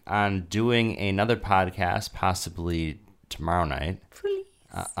planning on doing another podcast, possibly tomorrow night. Please.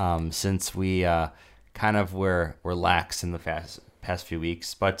 Since we kind of were lax in the past few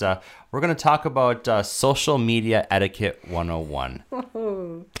weeks, but we're going to talk about social media etiquette 101.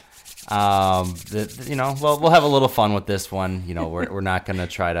 We'll have a little fun with this one. We're not going to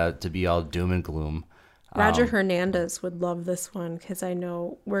try to be all doom and gloom. Roger Hernandez would love this one, because I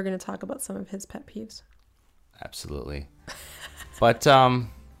know we're going to talk about some of his pet peeves. Absolutely. But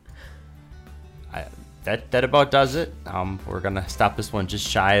that about does it. We're going to stop this one just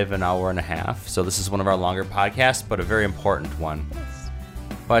shy of an hour and a half. So this is one of our longer podcasts, but a very important one. Yes.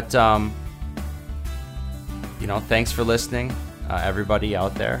 But, thanks for listening, everybody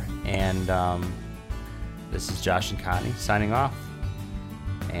out there. And this is Josh and Connie signing off.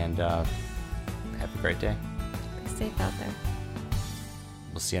 And have a great day. Be safe out there.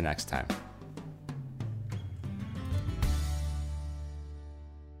 We'll see you next time.